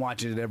 I'm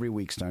watching it every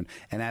week, Stern.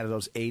 And out of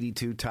those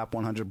 82 top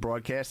 100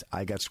 broadcasts,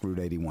 I got screwed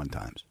 81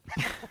 times.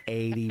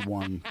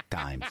 81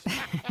 times.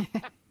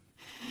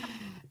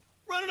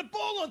 Running a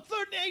ball on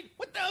 3rd and 8.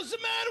 What the hell's the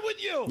matter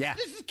with you? Yeah.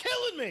 This is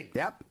killing me.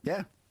 Yep.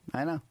 Yeah.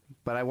 I know.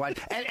 But I watch,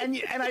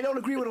 and I don't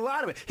agree with a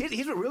lot of it.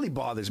 Here's what really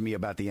bothers me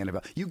about the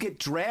NFL. You get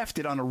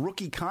drafted on a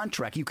rookie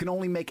contract. You can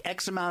only make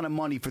X amount of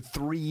money for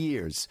 3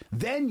 years.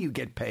 Then you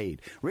get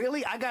paid.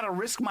 Really? I got to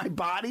risk my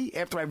body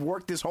after I've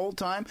worked this whole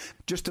time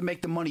just to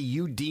make the money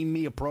you deem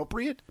me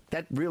appropriate?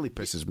 That really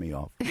pisses me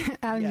off.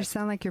 Adam, you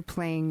sound like you're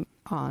playing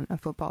on a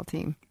football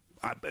team.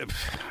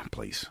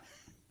 Please.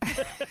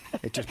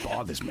 It just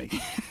bothers me.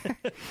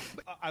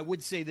 I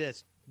would say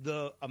this.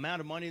 The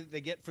amount of money that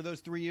they get for those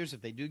 3 years,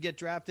 if they do get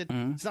drafted,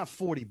 it's not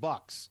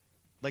 $40.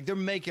 Like, they're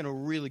making a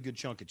really good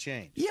chunk of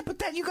change. Yeah,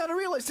 but you got to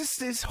realize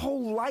his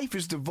whole life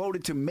is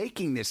devoted to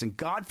making this, and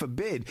God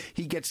forbid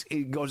he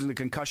goes into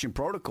concussion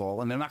protocol,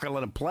 and they're not going to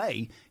let him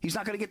play. He's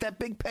not going to get that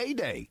big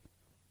payday.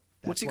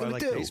 What's he going to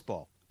do?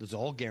 Baseball. There's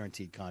all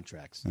guaranteed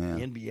contracts. Yeah.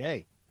 The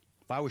NBA.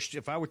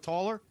 If I were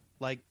taller,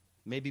 like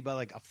maybe by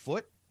like a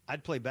foot,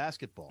 I'd play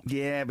basketball.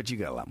 Yeah, but you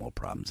got a lot more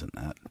problems than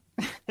that.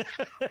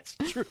 That's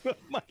true.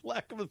 My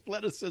lack of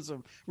athleticism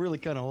really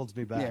kind of holds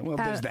me back. Yeah, well,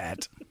 there's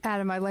that.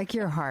 Adam, I like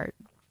your heart.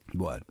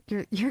 What?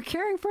 You're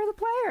caring for the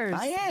players.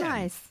 I am.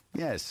 Nice.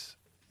 Yes.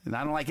 And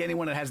I don't like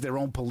anyone that has their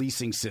own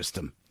policing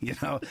system, you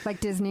know?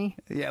 Like Disney?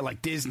 Yeah,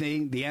 like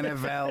Disney, the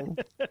NFL.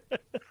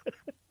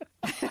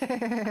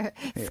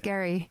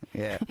 Scary.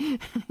 Yeah.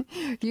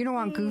 You don't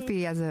want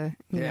Goofy as a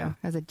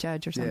as a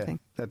judge or something.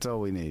 Yeah, that's all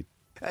we need.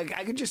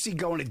 I could just see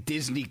going to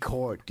Disney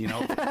court, you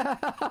know.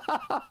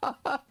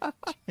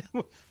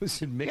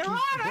 Listen, Mickey, Your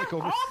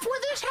Honor, off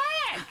with his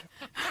head!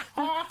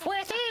 Off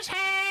with his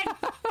head!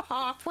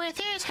 Off with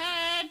his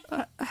head!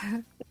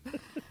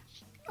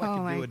 Oh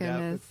my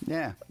goodness.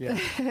 Yeah.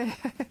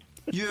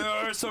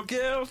 You're so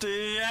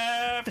guilty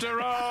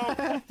after all.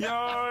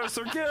 You're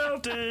so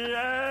guilty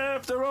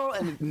after all.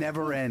 And it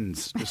never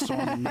ends. The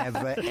song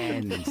never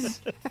ends.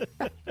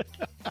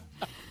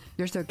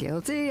 You're so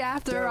guilty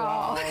after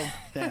all.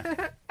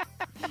 Yeah.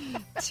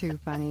 Too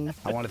funny.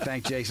 I want to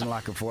thank Jason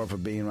La Canfora for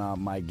being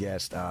my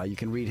guest. You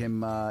can read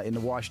him in the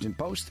Washington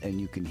Post,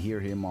 and you can hear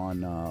him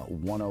on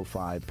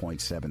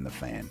 105.7 The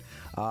Fan.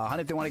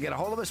 Honey, if they want to get a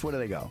hold of us, where do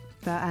they go?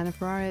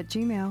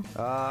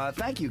 AnnaFerrara@gmail.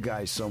 Thank you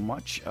guys so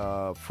much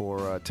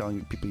for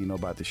telling people you know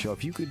about the show.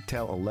 If you could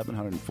tell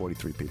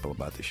 1,143 people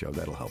about the show,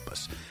 that'll help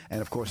us.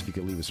 And, of course, if you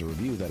could leave us a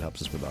review, that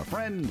helps us with our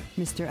friend,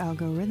 Mr.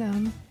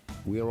 Algorithm.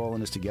 We are all in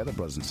this together,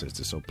 brothers and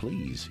sisters, so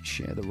please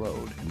share the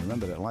road. And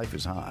remember that life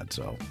is hard,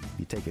 so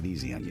you take it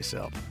easy on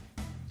yourself.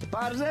 The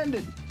pod has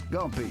ended.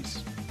 Go in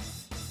peace.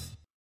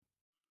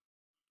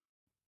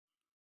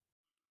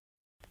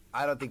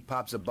 I don't think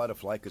Pop's a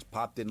butterfly because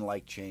Pop didn't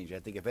like change.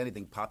 I think, if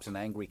anything, Pop's an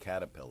angry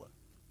caterpillar.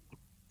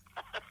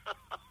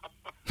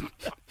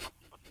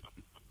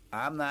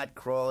 I'm not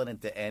crawling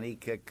into any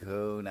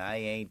cocoon. I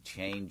ain't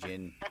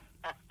changing.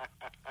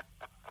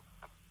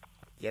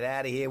 Get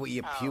out of here with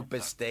your pupa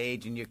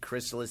stage and your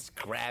chrysalis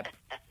crap.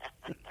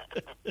 I'm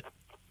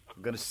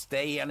going to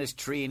stay on this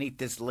tree and eat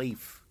this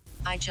leaf.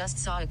 I just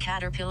saw a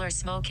caterpillar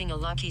smoking a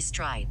Lucky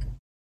Strike.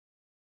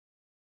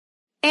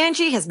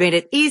 Angie has made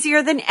it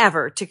easier than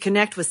ever to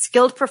connect with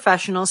skilled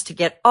professionals to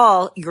get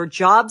all your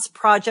jobs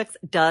projects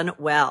done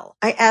well.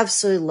 I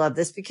absolutely love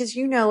this because,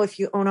 you know, if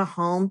you own a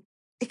home,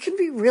 it can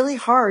be really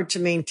hard to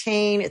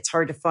maintain. It's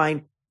hard to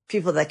find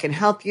people that can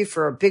help you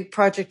for a big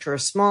project or a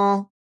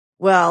small.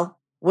 Well,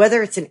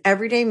 whether it's in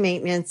everyday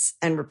maintenance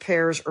and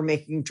repairs or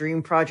making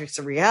dream projects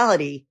a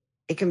reality,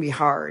 it can be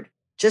hard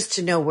just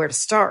to know where to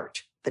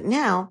start. But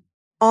now,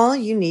 all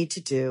you need to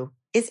do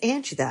is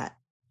Angie that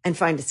and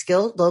find a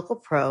skilled local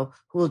pro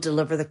who will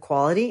deliver the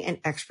quality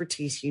and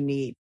expertise you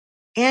need.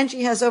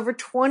 Angie has over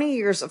 20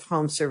 years of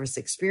home service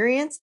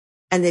experience,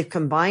 and they've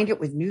combined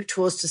it with new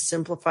tools to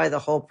simplify the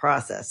whole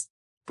process.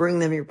 Bring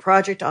them your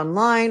project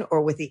online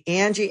or with the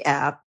Angie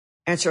app.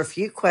 Answer a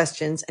few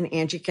questions, and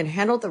Angie can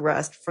handle the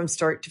rest from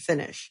start to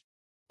finish.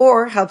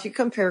 Or help you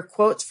compare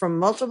quotes from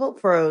multiple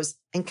pros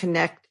and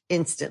connect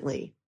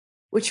instantly.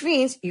 Which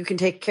means you can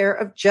take care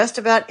of just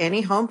about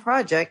any home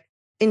project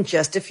in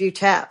just a few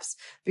taps.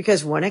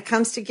 Because when it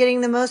comes to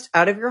getting the most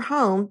out of your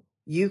home,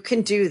 you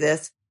can do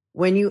this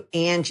when you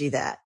Angie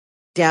that.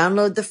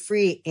 Download the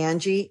free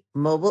Angie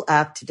mobile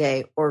app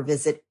today or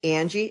visit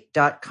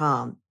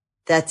Angie.com.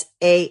 That's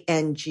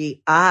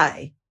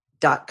ANGI.com.